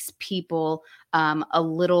makes people a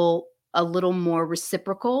little more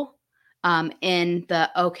reciprocal, in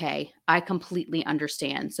the, okay, I completely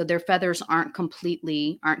understand. So their feathers aren't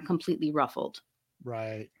completely ruffled.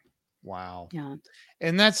 Right. Wow. Yeah.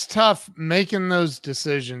 And that's tough. Making those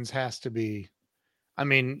decisions has to be, I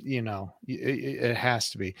mean, it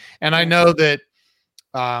has to be. And I Yes. know that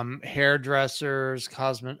hairdressers,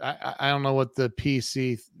 I don't know what the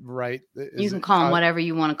PC, right? You Is can it? call them whatever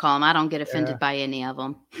you want to call them. I don't get Yeah. offended by any of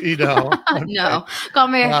them. Okay. No, call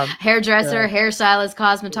me a Yeah. hairdresser, hairstylist,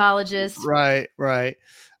 cosmetologist. Right. Right.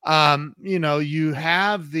 You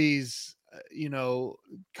have these,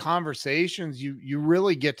 conversations, you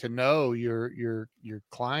really get to know your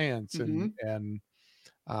clients, Mhm. and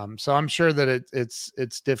so I'm sure that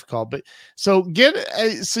it's difficult, but so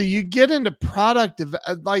you get into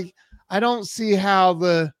like, I don't see how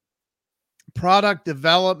the product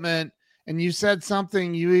development, and you said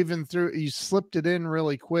something, you slipped it in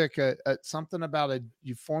really quick, something about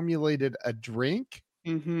you formulated a drink.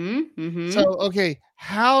 Mhm. So, Mhm. okay,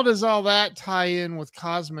 how does all that tie in with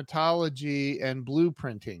cosmetology and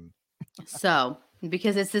blueprinting? So,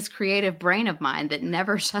 because it's this creative brain of mine that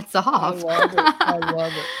never shuts I off. love it. I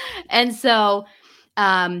love it. And so,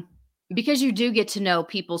 um, because you do get to know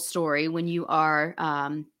people's story when you are,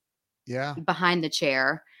 Yeah. behind the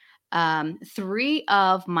chair. 3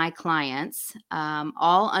 of my clients,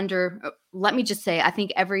 all under let me just say, I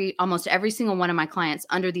think almost every single one of my clients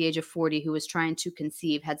under the age of 40 who was trying to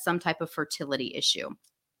conceive had some type of fertility issue.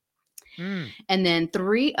 And then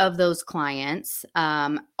 3 of those clients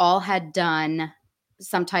all had done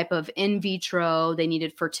some type of in vitro. They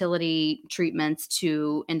needed fertility treatments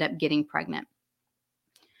to end up getting pregnant.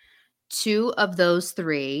 2 of those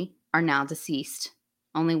 3 are now deceased.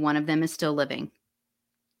 Only one of them is still living.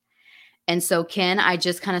 And so, Ken, I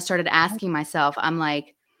just kind of started asking myself, I'm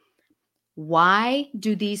like, why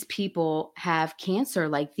do these people have cancer?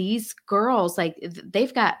 Like, these girls, like,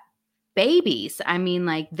 they've got babies. I mean,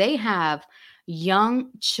 like, they have young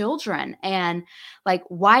children. And like,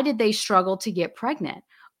 why did they struggle to get pregnant?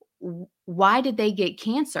 Why did they get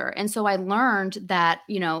cancer? And so I learned that,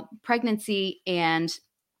 pregnancy and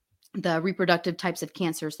the reproductive types of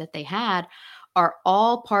cancers that they had are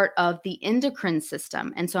all part of the endocrine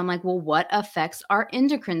system. And so I'm like, well, what affects our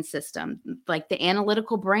endocrine system? Like, the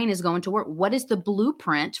analytical brain is going to work. What is the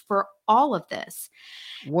blueprint for all of this?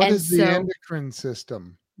 What is the endocrine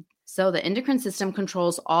system? So the endocrine system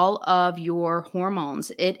controls all of your hormones.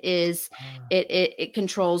 It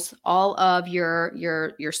controls all of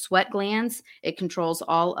your sweat glands. It controls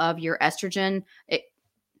all of your estrogen,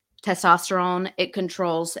 testosterone. It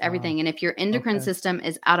controls everything. And if your endocrine system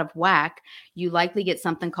is out of whack, you likely get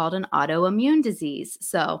something called an autoimmune disease.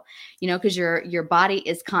 So, because your body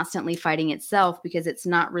is constantly fighting itself because it's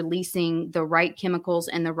not releasing the right chemicals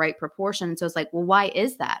in the right proportion. And so it's like, well, why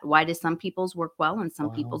is that? Why do some people's work well and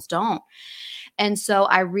some people's don't? And so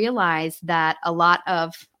I realized that a lot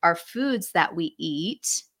of our foods that we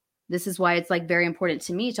eat, this is why it's like very important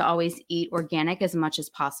to me to always eat organic as much as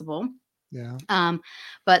possible. Yeah.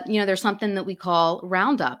 But there's something that we call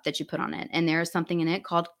Roundup that you put on it, and there's something in it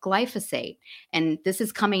called glyphosate, and this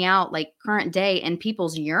is coming out like current day in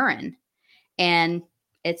people's urine, and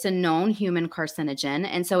it's a known human carcinogen.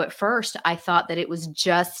 And so at first I thought that it was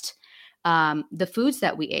just the foods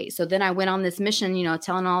that we ate. So then I went on this mission,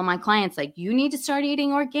 telling all my clients, like, you need to start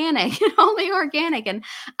eating organic, only organic. And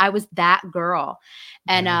I was that girl.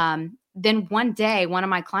 And then one day, one of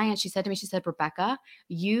my clients, she said to me, Rebecca,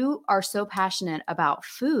 you are so passionate about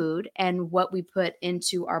food and what we put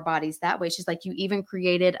into our bodies that way. She's like, you even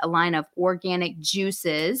created a line of organic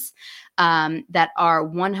juices that are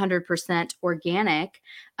 100% organic.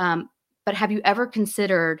 But have you ever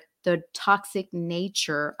considered the toxic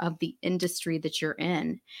nature of the industry that you're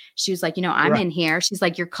in? She was like, I'm in here. She's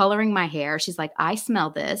like, you're coloring my hair. She's like, I smell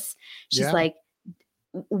this. She's like,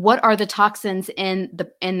 what are the toxins in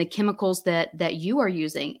the chemicals that you are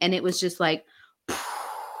using? And it was just like,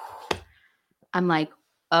 I'm like,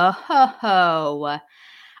 oh,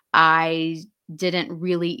 I didn't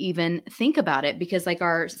really even think about it, because like,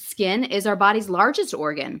 our skin is our body's largest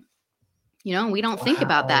organ. We don't think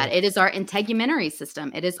about that. It is our integumentary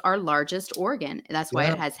system. It is our largest organ. That's why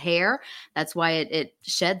it has hair. That's why it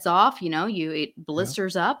sheds off, it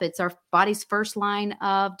blisters up. It's our body's first line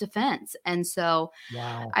of defense. And so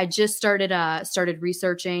I just started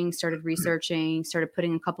researching, started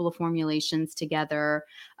putting a couple of formulations together,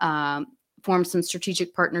 formed some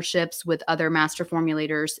strategic partnerships with other master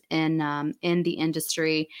formulators in the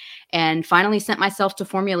industry, and finally sent myself to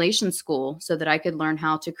formulation school so that I could learn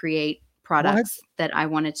how to create products that I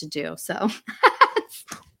wanted to do. So,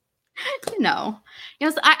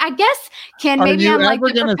 I guess, Ken, maybe I'm like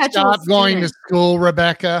the perpetual stop going to school,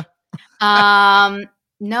 Rebecca?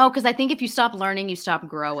 No, because I think if you stop learning, you stop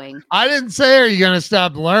growing. I didn't say, are you going to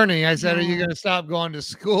stop learning? I said, are you going to stop going to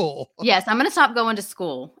school? Yes, I'm going to stop going to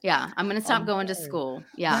school. Yeah, I'm going to stop going to school.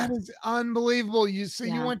 Yeah. That is unbelievable. You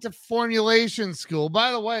went to formulation school.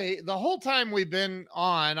 By the way, the whole time we've been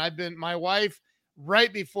on, my wife,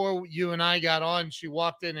 right before you and I got on, she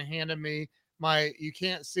walked in and handed me you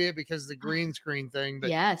can't see it because of the green screen thing,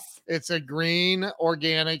 but yes, it's a green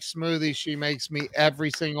organic smoothie she makes me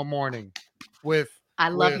every single morning I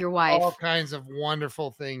love your wife. All kinds of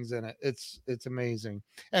wonderful things in it. It's amazing.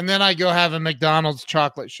 And then I go have a McDonald's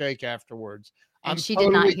chocolate shake afterwards. And she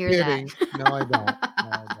did not hear kidding. That. No,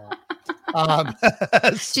 I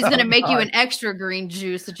don't. She's going to make you an extra green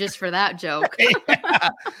juice just for that joke.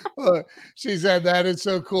 She said, that is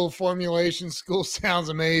so cool. Formulation school sounds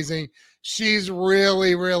amazing. She's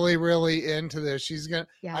really, really, really into this. She's going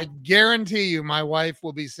to, I guarantee you, my wife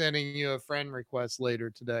will be sending you a friend request later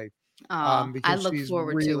today. Because I look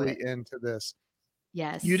forward really to it. Into this.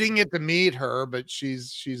 Yes. You didn't get to meet her, but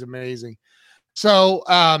she's amazing. So,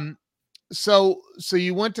 so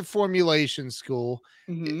you went to formulation school.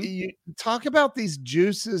 Mm-hmm. You talk about these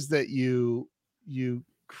juices that you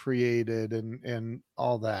created and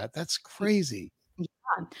all that. That's crazy. Yeah.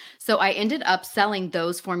 So I ended up selling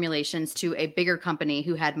those formulations to a bigger company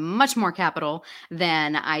who had much more capital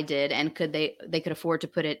than I did, and they could afford to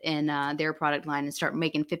put it in their product line and start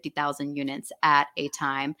making 50,000 units at a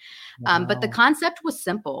time. But the Wow. concept was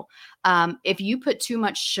simple. If you put too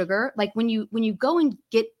much sugar, like when you go and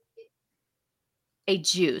get a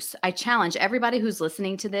juice, I challenge everybody who's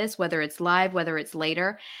listening to this, whether it's live, whether it's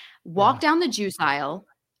later, walk Yeah. down the juice aisle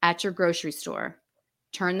at your grocery store,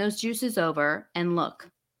 turn those juices over, and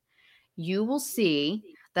look. You will see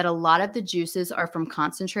that a lot of the juices are from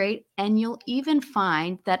concentrate, and you'll even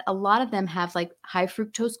find that a lot of them have like high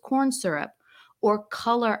fructose corn syrup or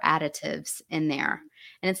color additives in there.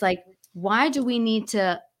 And it's like, why do we need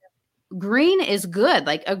to? Green is good.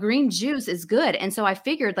 Like a green juice is good. And so I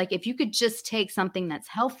figured, like, if you could just take something that's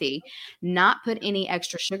healthy, not put any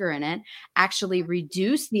extra sugar in it, actually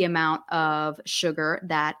reduce the amount of sugar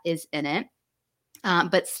that is in it,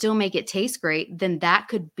 but still make it taste great, then that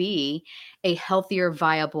could be a healthier,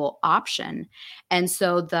 viable option. And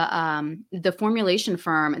so the formulation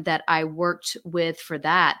firm that I worked with for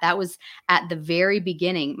that was at the very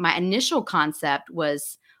beginning. My initial concept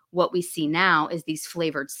was what we see now is these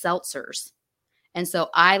flavored seltzers. And so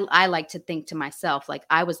I like to think to myself, like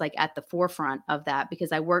I was like at the forefront of that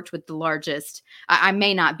because I worked with the largest. I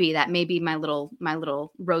may not be, that may be my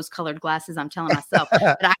little rose colored glasses I'm telling myself,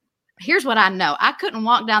 but here's what I know. I couldn't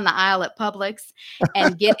walk down the aisle at Publix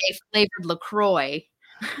and get a flavored LaCroix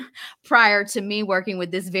prior to me working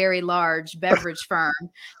with this very large beverage firm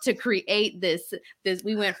to create this.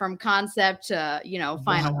 We went from concept to,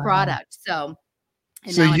 final Wow. product. So,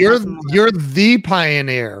 and So now it has more. you're the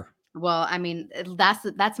pioneer. Well, I mean,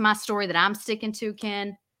 that's my story that I'm sticking to,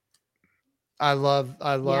 Ken. I love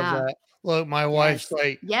Yeah. that. Look, my wife's Yes.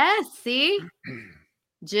 like, Yes. See,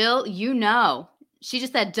 Jill, she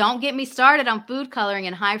just said, don't get me started on food coloring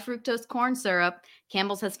and high fructose corn syrup.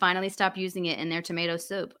 Campbell's has finally stopped using it in their tomato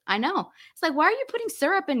soup. I know. It's like, why are you putting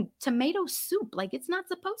syrup in tomato soup? Like, it's not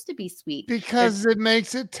supposed to be sweet. because it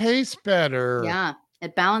makes it taste better. Yeah,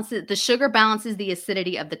 the sugar balances the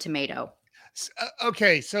acidity of the tomato.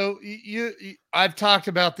 Okay, so I've talked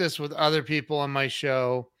about this with other people on my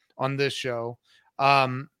show, on this show.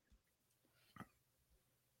 I'm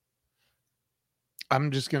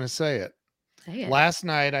just going to say it. Say it. Last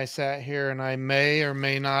night I sat here and I may or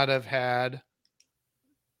may not have had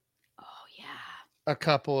a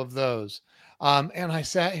couple of those. And I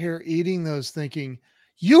sat here eating those thinking,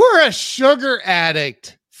 you are a sugar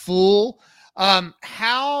addict, fool.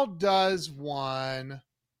 How does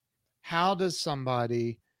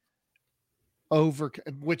somebody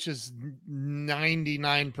which is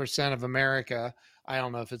 99% of America, I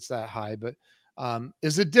don't know if it's that high, but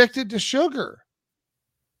is addicted to sugar?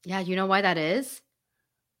 Yeah, you know why that is?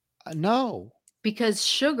 No. Because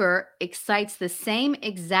sugar excites the same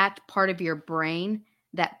exact part of your brain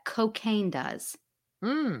that cocaine does.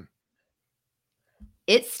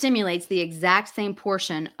 It stimulates the exact same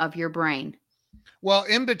portion of your brain. Well,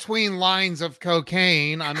 in between lines of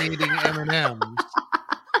cocaine, I'm eating M&Ms.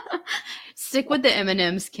 Stick with the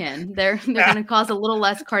M&Ms, Ken. They're going to cause a little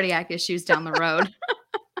less cardiac issues down the road.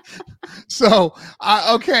 So,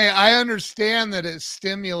 okay, I understand that it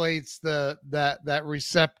stimulates that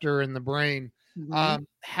receptor in the brain. Mm-hmm.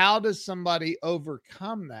 How does somebody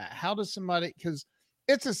overcome that? How does somebody, because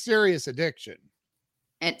it's a serious addiction.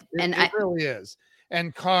 It really is.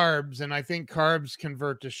 And carbs, and I think carbs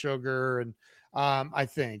convert to sugar, and I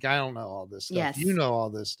don't know all this stuff. Yes. You know all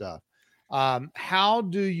this stuff. How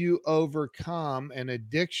do you overcome an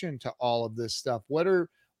addiction to all of this stuff? What are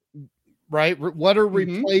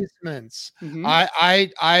replacements? Mm-hmm.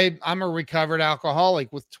 I'm a recovered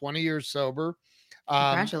alcoholic with 20 years sober.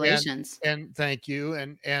 Congratulations. And thank you.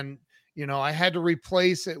 And I had to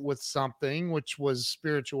replace it with something, which was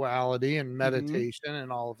spirituality and meditation and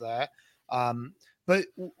all of that. But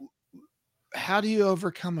how do you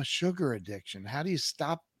overcome a sugar addiction? How do you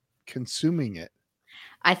stop consuming it?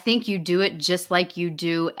 I think you do it just like you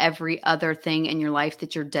do every other thing in your life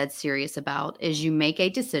that you're dead serious about, is you make a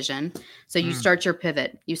decision. So you start your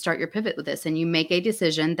pivot. You start your pivot with this, and you make a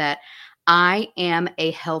decision that I am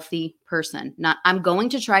a healthy person. Not I'm going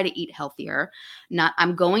to try to eat healthier. Not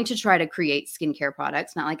I'm going to try to create skincare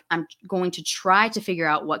products. Not like I'm going to try to figure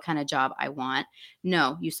out what kind of job I want.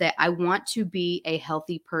 No, you say, I want to be a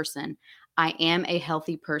healthy person. I am a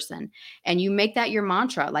healthy person. And you make that your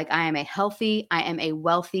mantra. Like, I am a healthy, I am a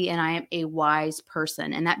wealthy, and I am a wise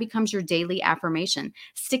person. And that becomes your daily affirmation.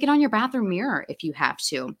 Stick it on your bathroom mirror if you have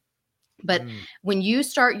to. But when you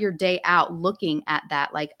start your day out looking at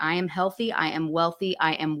that, like, I am healthy, I am wealthy,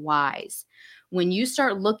 I am wise. When you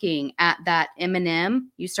start looking at that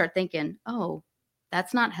M&M, you start thinking, oh,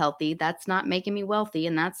 That's not healthy. That's not making me wealthy.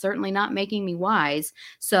 And that's certainly not making me wise.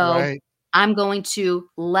 So Right. I'm going to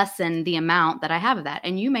lessen the amount that I have of that.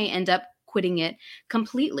 And you may end up quitting it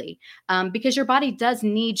completely, because your body does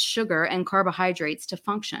need sugar and carbohydrates to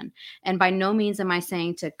function. And by no means am I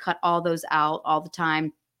saying to cut all those out all the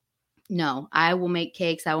time. No, I will make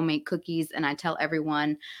cakes, I will make cookies, and I tell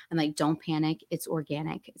everyone, I'm like, "Don't panic, it's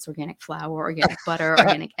organic. It's organic flour, organic butter,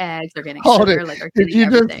 organic eggs, organic Hold it. sugar, like Did organic you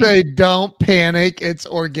just everything." say, "Don't panic, it's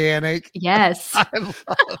organic"? Yes. I love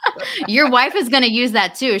Your wife is gonna use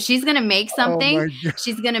that too. She's gonna make Oh something. my god.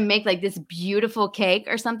 She's gonna make, like, this beautiful cake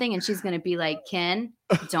or something, and she's gonna be like, "Ken,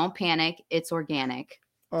 don't panic, it's organic."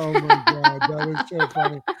 Oh my god, that is so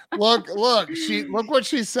funny. Look what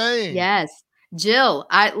she's saying. Yes. Jill,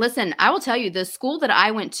 I will tell you, the school that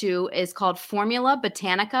I went to is called Formula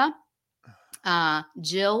Botanica.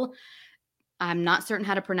 Jill, I'm not certain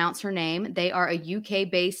how to pronounce her name. They are a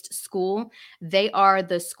UK-based school. They are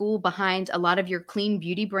the school behind a lot of your clean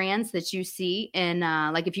beauty brands that you see in,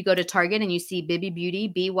 like if you go to Target and you see Bibi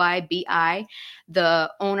Beauty, BYBI,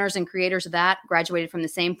 the owners and creators of that graduated from the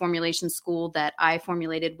same formulation school that I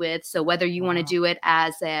formulated with. So whether you want to Wow. do it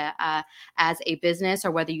as a business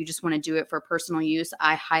or whether you just want to do it for personal use,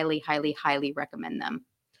 I highly, highly, highly recommend them.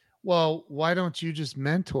 Well, why don't you just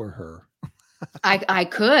mentor her? I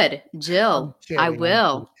could, I'm Jill. I kidding,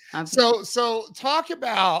 I'm kidding. will. So talk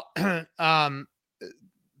about, um,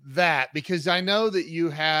 that, because I know that you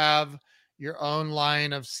have your own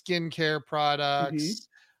line of skincare Mhm. products.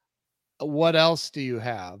 What else do you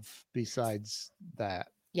have besides that?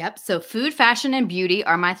 Yep. So food, fashion, and beauty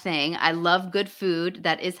are my thing. I love good food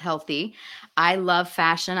that is healthy. I love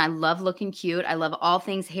fashion. I love looking cute. I love all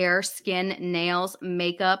things hair, skin, nails,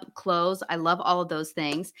 makeup, clothes. I love all of those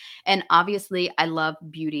things. And obviously, I love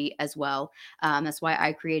beauty as well. That's why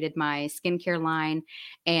I created my skincare line.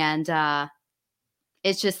 And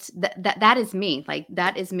it's just that is me. Like,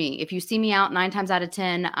 that is me. If you see me out 9 times out of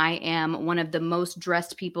 10, I am one of the most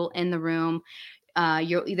dressed people in the room.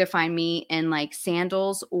 You'll either find me in like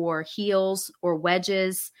sandals or heels or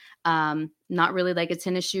wedges. Not really like a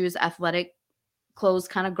tennis shoes, athletic clothes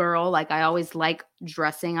kind of girl. Like, I always like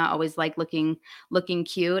dressing. I always like looking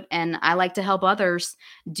cute, and I like to help others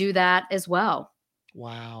do that as well.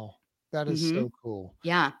 Wow, that is Hmm. so cool.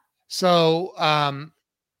 Yeah, So,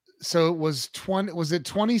 so was it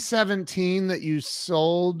 2017 that you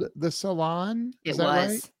sold the salon? Is it that right?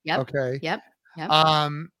 was. Yep. Okay. Yep. Yep.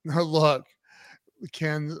 Look,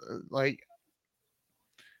 Ken, like,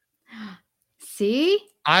 See?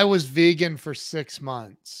 I was vegan for 6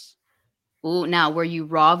 months. Ooh, now were you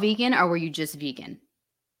raw vegan or were you just vegan?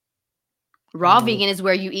 Raw No. vegan is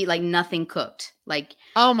where you eat like nothing cooked. Like,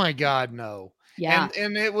 Oh my god, no. yeah.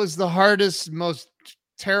 And it was the hardest, most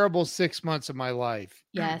terrible 6 months of my life.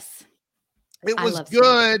 Yes. It I was love steak.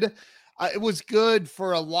 good. It was good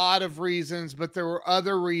for a lot of reasons, but there were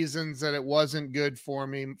other reasons that it wasn't good for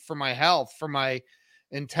me, for my health, for my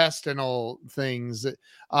intestinal things.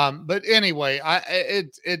 But anyway,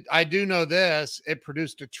 I do know this. It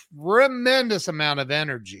produced a tremendous amount of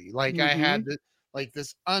energy. Like, I had Mhm. like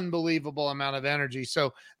this unbelievable amount of energy.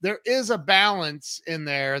 So there is a balance in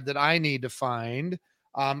there that I need to find.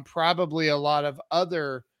 Probably a lot of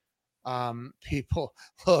other people.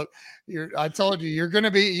 Look, I told you,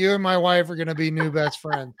 you and my wife are gonna be new best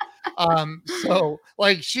friends. So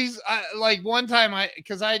like, like, one time,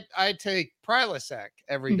 because I take Prilosec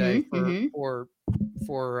every day Mhm. Mhm.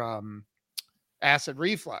 for acid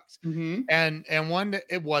reflux. Mhm. And one day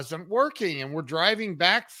it wasn't working, and we're driving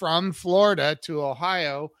back from Florida to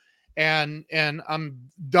Ohio, and I'm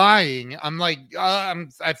dying. I'm like,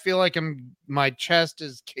 I feel like my chest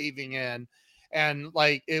is caving in, and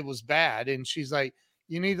like, it was bad. And she's like,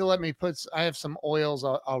 "You need to let me I have some oils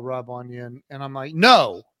I'll rub on you." And I'm like,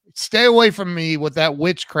 "No, stay away from me with that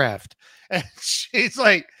witchcraft." And she's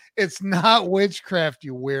like, "It's not witchcraft,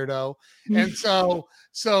 you weirdo." And so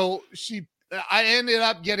I ended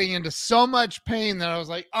up getting into so much pain that I was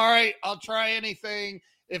like, "All right, I'll try anything.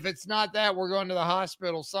 If it's not that, we're going to the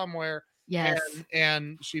hospital somewhere." Yes.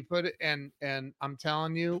 And she put it, and I'm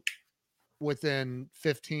telling you, within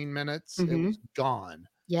 15 minutes, it was Mhm. gone. I'm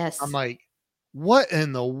Yes. like, "What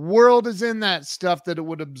in the world is in that stuff that it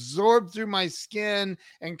would absorb through my skin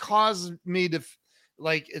and cause me to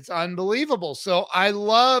like, it's unbelievable." So I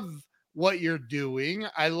love what you're doing.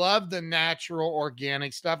 I love the natural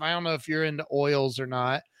organic stuff. I don't know if you're into oils or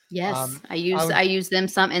not. Yes. Um, I I use was, I use them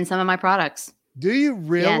some in some of my products. do you Yes.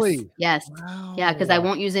 really? Yes. Yeah, because I Wow.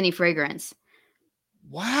 won't use any fragrance.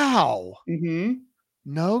 Wow. Mhm.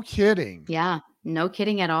 No kidding. Yeah. No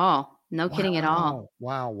kidding at all. No kidding at all.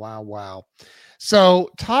 Wow. Wow. Wow. Wow. So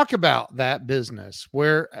talk about that business.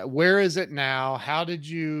 Where is it now? How did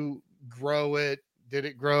you grow it? Did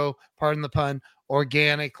it grow, pardon the pun,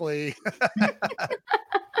 organically?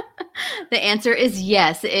 The answer is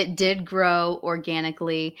yes, it did grow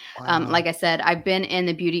organically. Wow. Like I said, I've been in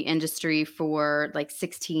the beauty industry for like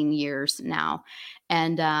 16 years now.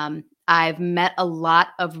 And I've met a lot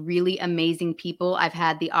of really amazing people. I've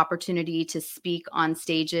had the opportunity to speak on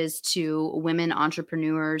stages to women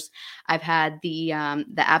entrepreneurs. I've had the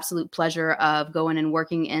absolute pleasure of going and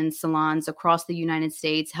working in salons across the United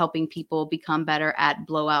States, helping people become better at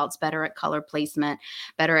blowouts, better at color placement,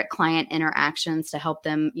 better at client interactions to help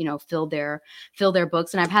them, fill their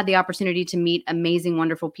books. And I've had the opportunity to meet amazing,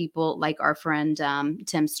 wonderful people like our friend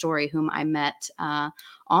Tim Story, whom I met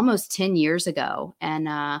almost 10 years ago. And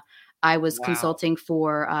I was Wow. consulting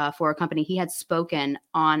for a company. He had spoken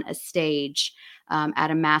on a stage at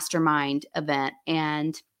a mastermind event,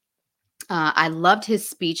 and I loved his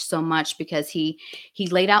speech so much because he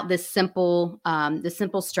laid out this simple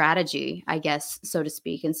strategy, I guess, so to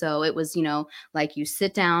speak. And so it was, like you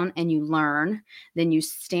sit down and you learn, then you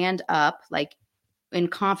stand up like in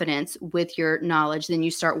confidence with your knowledge, then you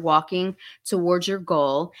start walking towards your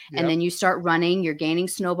goal, and Yep. then you start running, you're gaining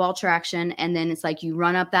snowball traction, and then it's like you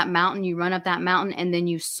run up that mountain, and then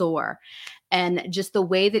you soar. And just the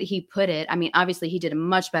way that he put it, I mean, obviously he did a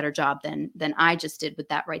much better job than I just did with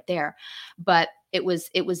that right there. But it was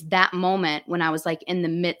that moment when I was like in the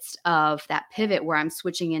midst of that pivot where I'm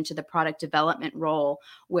switching into the product development role,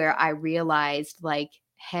 where I realized like,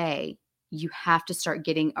 hey, you have to start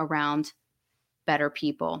getting around better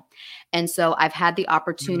people. And so I've had the Mm.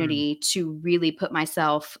 opportunity to really put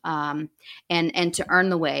myself and to earn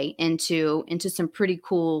the way into some pretty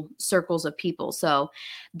cool circles of people. So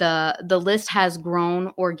the list has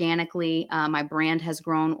grown organically. My brand has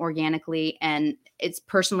grown organically, and it's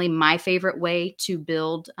personally my favorite way to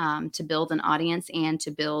build an audience and to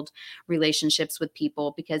build relationships with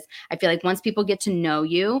people, because I feel like once people get to know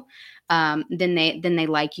you, then they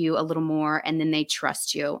like you a little more, and then they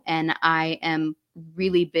trust you. And I am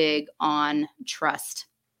really big on trust.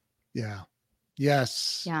 Yeah.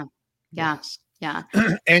 Yes. Yeah, yeah, Yes. yeah.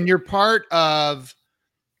 And you're part of,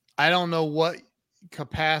 I don't know what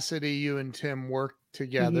capacity you and Tim work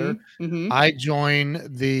together. Mhm, mhm. I join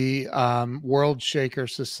the World Shaker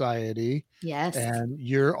Society, Yes, and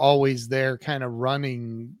you're always there kind of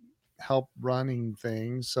help running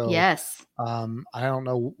things. So yes, I don't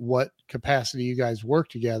know what capacity you guys work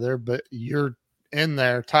together, but you're in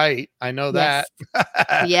there tight. I know that.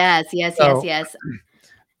 yes, yes, yes, yes, So yes.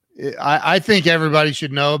 I think everybody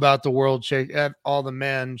should know about the World Shake. All the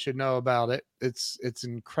men should know about it. It's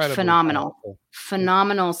incredibly Phenomenal, powerful. It,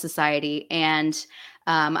 phenomenal society. And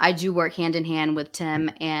I do work hand in hand with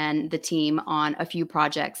Tim and the team on a few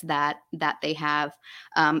projects that they have,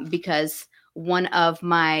 because one of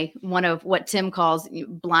what Tim calls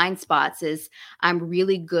blind spots is I'm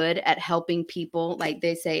really good at helping people. Like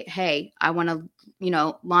they say, hey, I want to,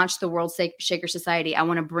 launch the World Shaker Society. I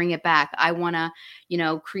want to bring it back. I want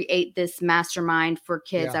to, create this mastermind for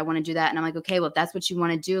kids. yeah, I want to do that. And I'm like, okay, well, if that's what you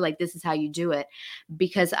want to do, like, this is how you do it.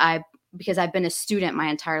 Because I've been a student my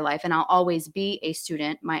entire life, and I'll always be a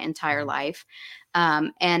student my entire mhm, life.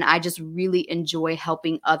 And I just really enjoy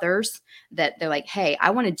helping others that they're like, hey, I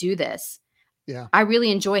want to do this. yeah, I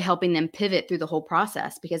really enjoy helping them pivot through the whole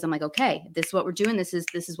process, because I'm like, okay, this is what we're doing. This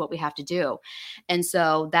is what we have to do. And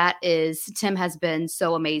so Tim has been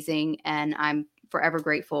so amazing, and I'm forever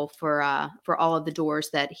grateful for all of the doors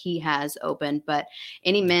that he has opened. But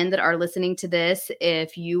any yeah, men that are listening to this,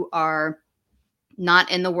 if you are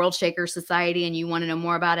not in the World Shaker Society and you want to know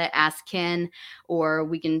more about it, ask Ken, or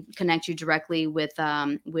we can connect you directly with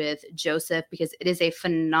Joseph, because it is a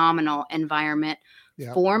phenomenal environment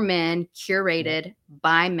yeah, for men, yeah, curated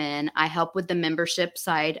by men. I help with the membership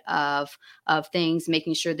side of things,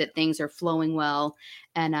 making sure that things are flowing well,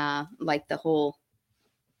 and like the whole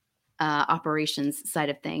operations side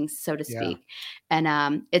of things, so to yeah. speak.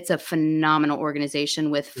 And it's a phenomenal organization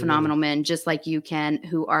with It is. phenomenal men, just like you, Ken,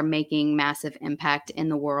 who are making massive impact in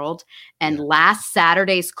the world. And Yeah. last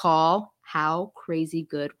Saturday's call, how crazy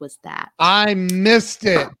good was that? I missed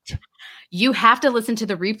it. You have to listen to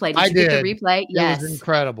the replay. Did I you get the did. replay? It was Yes.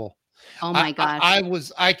 incredible. Oh my gosh.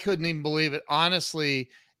 I couldn't even believe it. Honestly,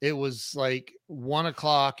 it was like 1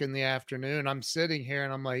 o'clock in the afternoon. I'm sitting here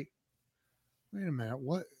and I'm like, wait a minute,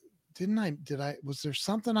 what was there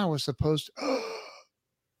something I was supposed to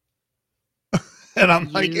and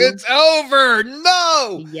I'm like, You, it's over.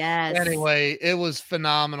 No. yes. Anyway, it was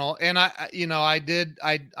phenomenal. And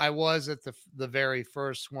I was at the very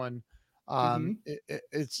first one. Hmm.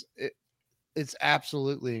 It's it's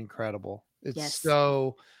absolutely incredible. It's Yes.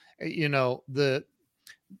 so, the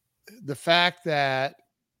fact that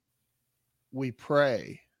we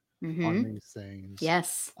pray on Mm-hmm. these things.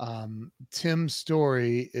 Yes. Tim's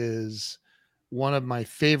story is one of my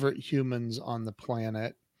favorite humans on the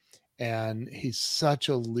planet. And he's such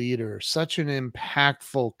a leader, such an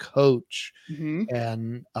impactful coach. Mm-hmm.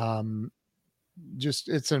 And just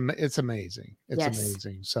it's amazing. It's Yes.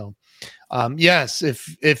 amazing. So yes,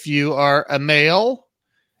 if you are a male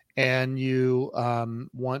and you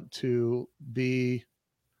want to be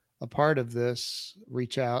a part of this,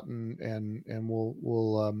 reach out and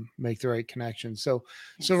we'll make the right connection. So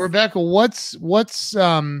Yes. Rebecca,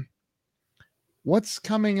 what's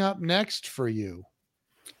coming up next for you?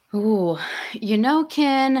 Ooh,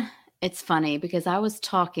 Ken, it's funny because I was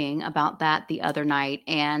talking about that the other night,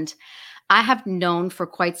 and I have known for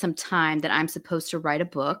quite some time that I'm supposed to write a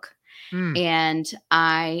book. Mm, And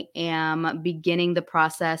I am beginning the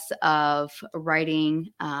process of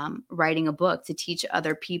writing a book to teach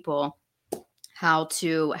other people how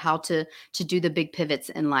to do the big pivots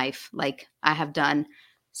in life, like I have done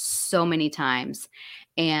so many times.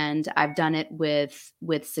 And I've done it with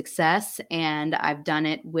success, and I've done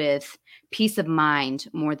it with peace of mind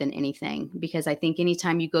more than anything, because I think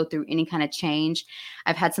anytime you go through any kind of change,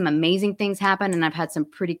 I've had some amazing things happen and I've had some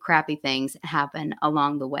pretty crappy things happen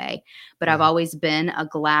along the way, but I've yeah, always been a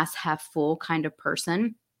glass half full kind of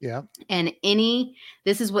person. yeah, And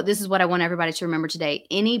this is what I want everybody to remember today.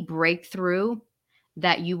 Any breakthrough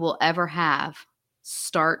that you will ever have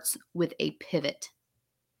starts with a pivot.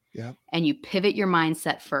 yeah, And you pivot your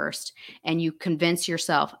mindset first, and you convince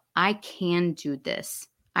yourself, I can do this.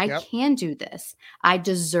 I yep, can do this. I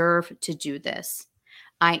deserve to do this.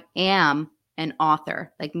 I am an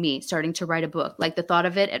author, like me, starting to write a book. Like, the thought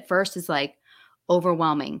of it at first is like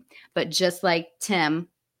overwhelming. But just like Tim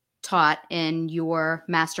taught in your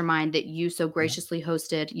mastermind that you so yeah, graciously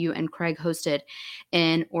hosted, you and Craig hosted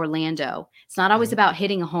in Orlando, it's not always yeah, about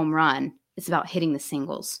hitting a home run, it's about hitting the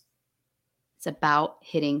singles. It's about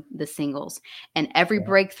hitting the singles. And every yeah,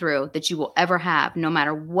 breakthrough that you will ever have, no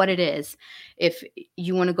matter what it is, if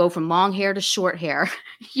you want to go from long hair to short hair,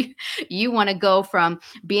 you want to go from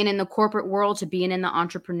being in the corporate world to being in the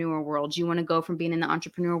entrepreneur world, you want to go from being in the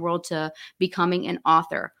entrepreneur world to becoming an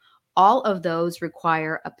author. All of those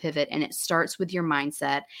require a pivot, and it starts with your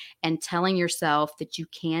mindset and telling yourself that you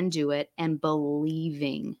can do it and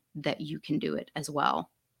believing that you can do it as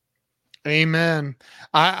well. amen.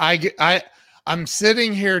 I'm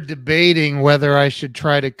sitting here debating whether I should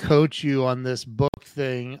try to coach you on this book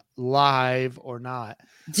thing live or not.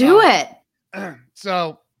 Do it.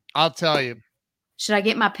 So I'll tell you, Should I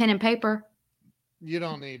get my pen and paper? you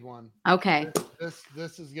don't need one. Okay.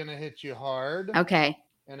 This is gonna hit you hard, Okay.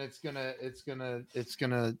 and it's gonna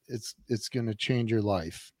change your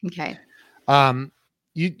life. Okay. Um,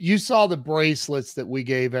 you saw the bracelets that we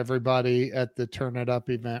gave everybody at the Turn It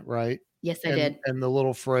Up event, right? Yes, I And did. the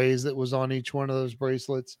little phrase that was on each one of those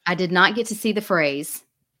bracelets. I did not get to see the phrase,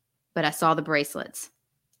 but I saw the bracelets.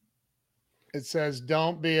 It says,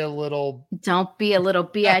 "Don't be a little." Don't be a little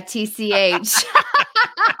bitch.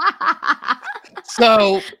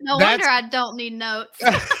 So No that's wonder I don't need notes.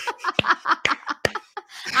 I'm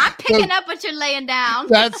so picking up what you're laying down.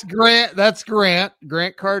 that's Grant. That's Grant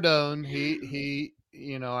Cardone. He.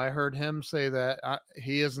 I heard him say that.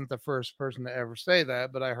 He isn't the first person to ever say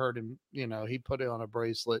that, but I heard him. He put it on a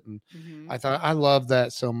bracelet, and Mm-hmm. I thought I love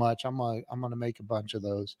that so much. I'm gonna make a bunch of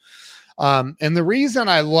those. And the reason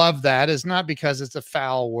I love that is not because it's a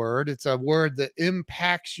foul word. It's a word that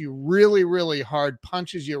impacts you really, really hard,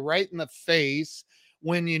 punches you right in the face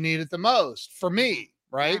when you need it the most. For me,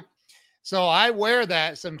 right? Yeah. So I wear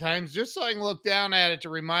that sometimes just so I can look down at it to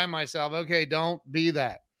remind myself, okay, don't be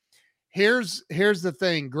that. Here's the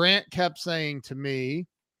thing. Grant kept saying to me,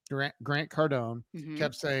 Grant Cardone Mm-hmm.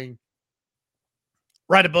 kept saying,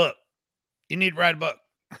 write a book. You need to write a book.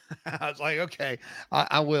 I was like, okay,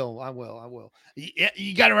 I will. Yeah,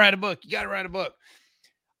 you got to write a book. You got to write a book.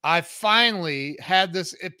 I finally had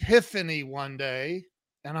this epiphany one day,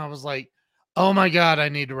 and I was like, oh my God, I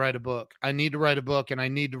need to write a book. I need to write a book, and I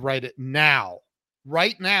need to write it now,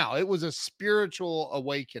 right now. It was a spiritual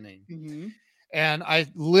awakening. Mm-hmm. And I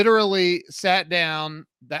literally sat down.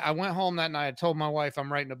 That I went home that night. I told my wife I'm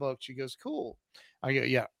writing a book. She goes, cool. I go,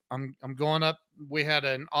 yeah, I'm going up. We had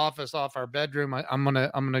an office off our bedroom. I'm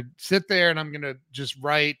gonna sit there and I'm gonna just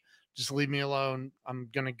write. Just leave me alone. I'm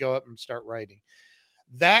gonna go up and start writing.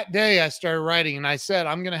 That day I started writing, and I said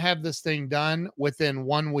I'm gonna have this thing done within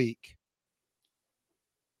 1 week.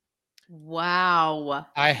 Wow.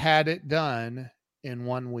 I had it done in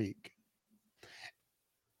 1 week.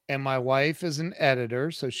 and my wife is an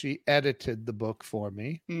editor, so she edited the book for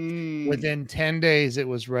me. Mm. Within 10 days, it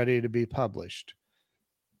was ready to be published.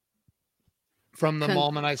 From the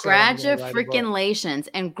moment I said I'm going to write a book. Congratulations,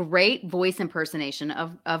 and great voice impersonation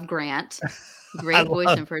of Grant. I Great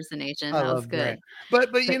voice impersonation. That was love Grant. good.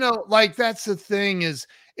 But But you know, like that's the thing is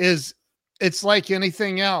it's like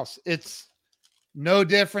anything else. It's no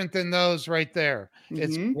different than those right there.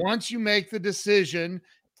 It's once you make the decision,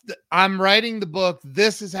 I'm writing the book.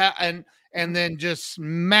 This is how, and then just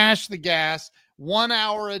smash the gas. 1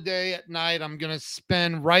 hour a day at night, I'm going to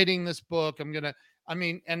spend writing this book. And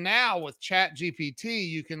now with Chat GPT,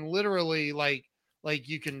 you can literally like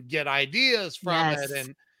you can get ideas from it. yes,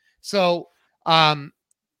 And so, I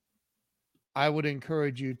would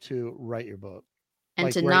encourage you to write your book and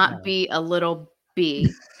like to right not now. be a little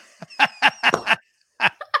bee.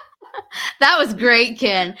 That was great,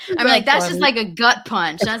 Ken. I mean, like, that's just like a gut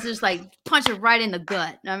punch. That's just like punch it right in the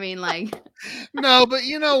gut. I mean, like, No, but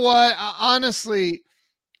you know what? Honestly,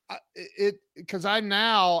 because I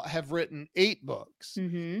now have written 8 books,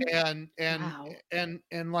 and wow.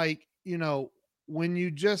 like, you know, when you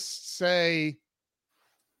just say,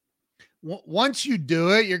 once you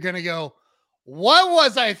do it, you're going to go, what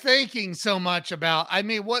was I thinking so much about? I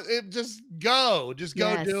mean, just go Yes.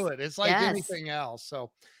 do it. It's like Yes. anything else.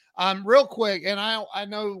 So, real quick, and I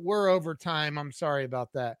know we're over time. I'm sorry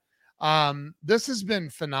about that. This has been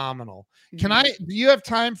phenomenal. Do you have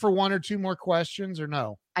time for 1 or 2 more questions or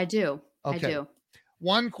no? I do. Okay. I do.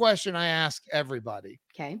 One question I ask everybody.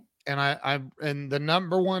 Okay. And the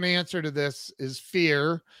number one answer to this is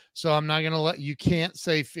fear. So I'm not going to you can't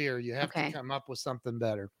say fear. You have to come up with something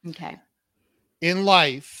better. Okay. In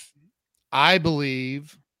life, I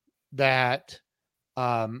believe that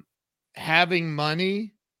having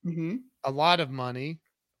money, a lot of money,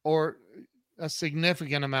 or a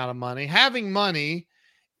significant amount of money, having money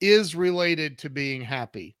is related to being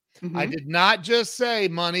happy. I did not just say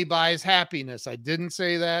money buys happiness. I didn't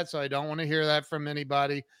say that, so I don't want to hear that from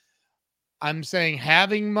anybody. I'm saying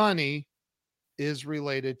having money is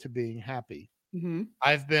related to being happy.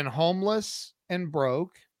 I've been homeless and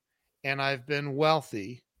broke, and I've been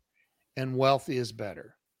wealthy, and wealthy is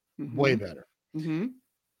better, way better.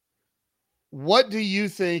 What do you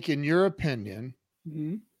think, in your opinion,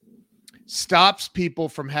 stops people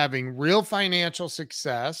from having real financial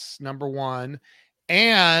success, number one,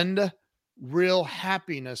 and real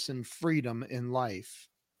happiness and freedom in life?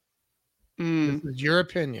 This is your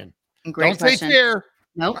opinion. Great Don't question. say fear.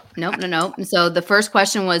 Nope. So the first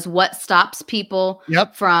question was what stops people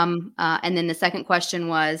from, and then the second question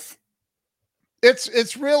was,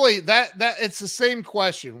 it's really that it's the same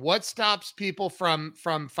question. What stops people from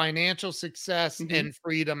financial success and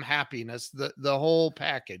freedom, happiness, the whole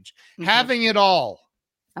package, having it all?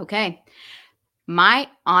 Okay. My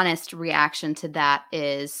honest reaction to that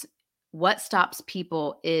is what stops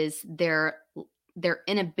people is their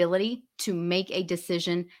inability to make a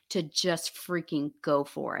decision to just freaking go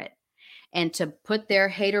for it and to put their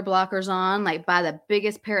hater blockers on, like buy the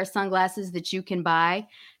biggest pair of sunglasses that you can buy,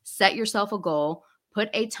 set yourself a goal, put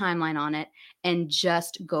a timeline on it, and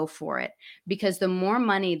just go for it. Because the more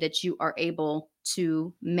money that you are able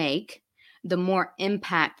to make, the more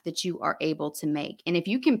impact that you are able to make. And if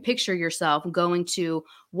you can picture yourself going to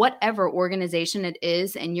whatever organization it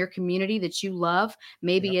is in your community that you love,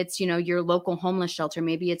 maybe it's, your local homeless shelter,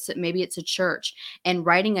 maybe it's a church, and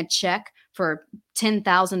writing a check for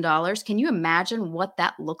 $10,000, can you imagine what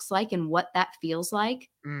that looks like and what that feels like?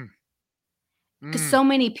 Because so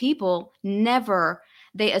many people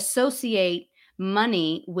they associate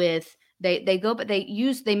money with,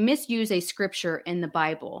 they misuse a scripture in the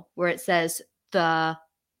Bible where it says the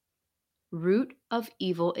root of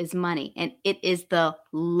evil is money, and it is the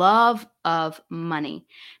love of money,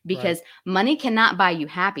 because money cannot buy you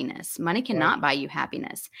happiness. Money cannot buy you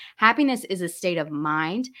happiness. Happiness is a state of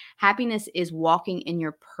mind. Happiness is walking in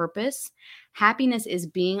your purpose. Happiness is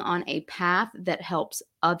being on a path that helps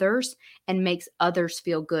others and makes others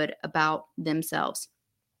feel good about themselves.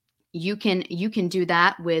 You can do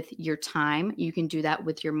that with your time. You can do that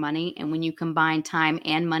with your money. And when you combine time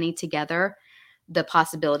and money together, the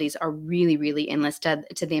possibilities are really, really endless to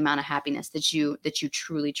the amount of happiness that you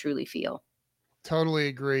truly, truly feel. Totally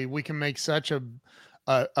agree. We can make such a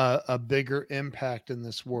bigger impact in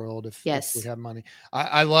this world if we have money.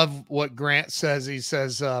 I love what Grant says. He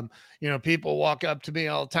says, people walk up to me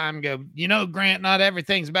all the time and go, Grant, not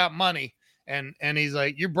everything's about money. And he's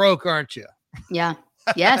like, you're broke, aren't you? Yeah.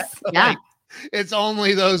 Yes. Yeah. It's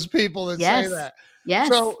only those people that say that. Yes.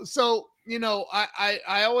 So,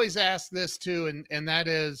 I always ask this too. And that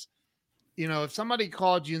is, if somebody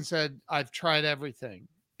called you and said, I've tried everything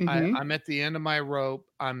Mhm. I'm at the end of my rope.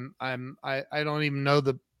 I don't even know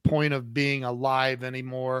the point of being alive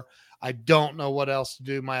anymore. I don't know what else to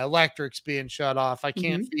do. My electric's being shut off. I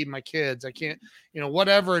can't Mhm. feed my kids. I can't,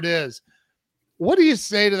 whatever it is. What do you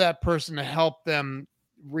say to that person to help them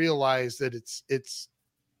realize that it's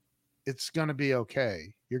going to be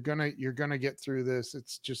okay? You're going to get through this.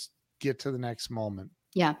 It's just get to the next moment.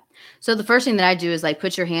 Yeah. So the first thing that I do is like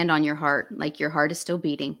put your hand on your heart, like your heart is still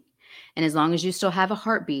beating. And as long as you still have a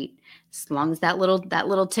heartbeat, as long as that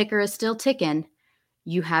little ticker is still ticking,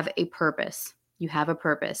 you have a purpose. You have a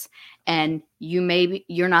purpose. And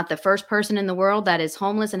you're not the first person in the world that is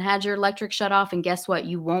homeless and had your electric shut off, and guess what?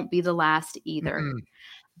 You won't be the last either. Mm-mm.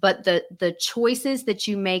 But the choices that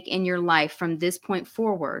you make in your life from this point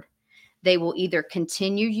forward, they will either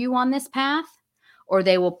continue you on this path or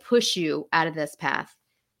they will push you out of this path.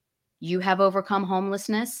 You have overcome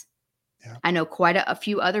homelessness. Yeah. I know quite a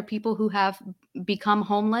few other people who have become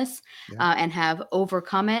homeless Yeah. and have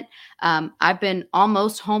overcome it. I've been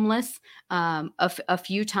almost homeless a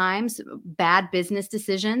few times, bad business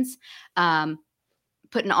decisions,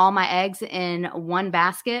 putting all my eggs in one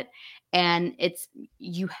basket. And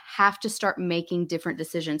you have to start making different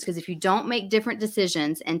decisions, because if you don't make different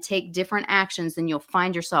decisions and take different actions, then you'll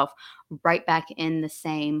find yourself right back in the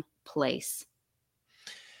same place.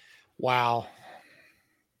 Wow.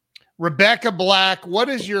 Rebecca Black, what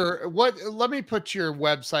let me put your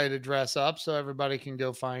website address up so everybody can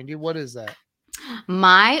go find you. What is that?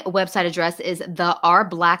 My website address is the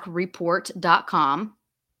r.blackreport.com.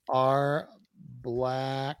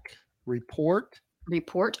 r.black report.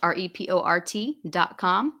 Report,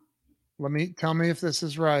 REPORT.com. Tell me if this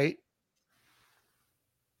is right.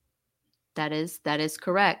 That is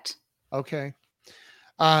correct. Okay.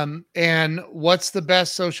 And what's the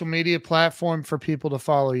best social media platform for people to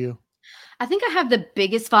follow you? I think I have the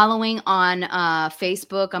biggest following on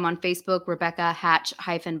Facebook. I'm on Facebook, Rebecca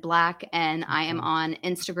Hatch-Black, and I am on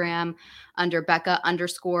Instagram under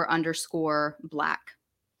Becca__Black.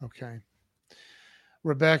 Okay.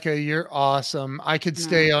 Rebecca, you're awesome. I could No.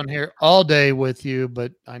 stay on here all day with you,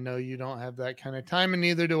 but I know you don't have that kind of time, and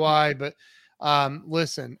neither do I. But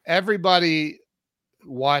listen, everybody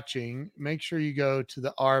watching, make sure you go to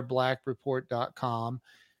the r.blackreport.com,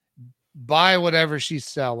 buy whatever she's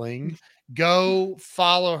selling, go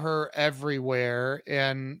follow her everywhere,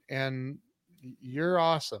 and you're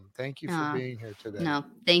awesome. Thank you for being here today. No,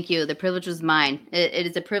 thank you. The privilege was mine. It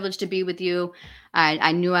is a privilege to be with you.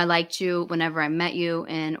 I knew I liked you whenever I met you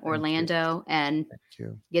in Orlando, and Thank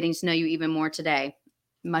you. getting to know you even more today.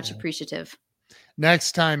 Much Yeah. appreciative.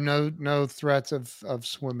 Next time, no threats of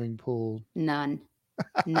swimming pool. None.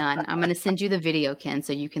 I'm going to send you the video, Ken,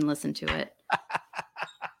 so you can listen to it.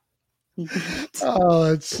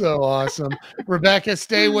 Oh, it's so awesome. Rebecca,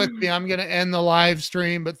 stay with me. I'm going to end the live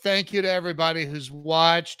stream, but thank you to everybody who's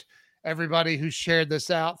watched, everybody who shared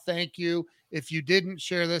this out. Thank you. If you didn't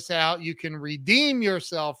share this out, you can redeem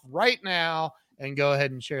yourself right now and go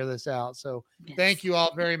ahead and share this out. So Thank you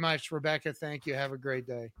all very much. Rebecca, thank you. Have a great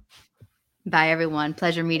day. Bye, everyone.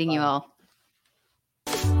 Pleasure meeting you all.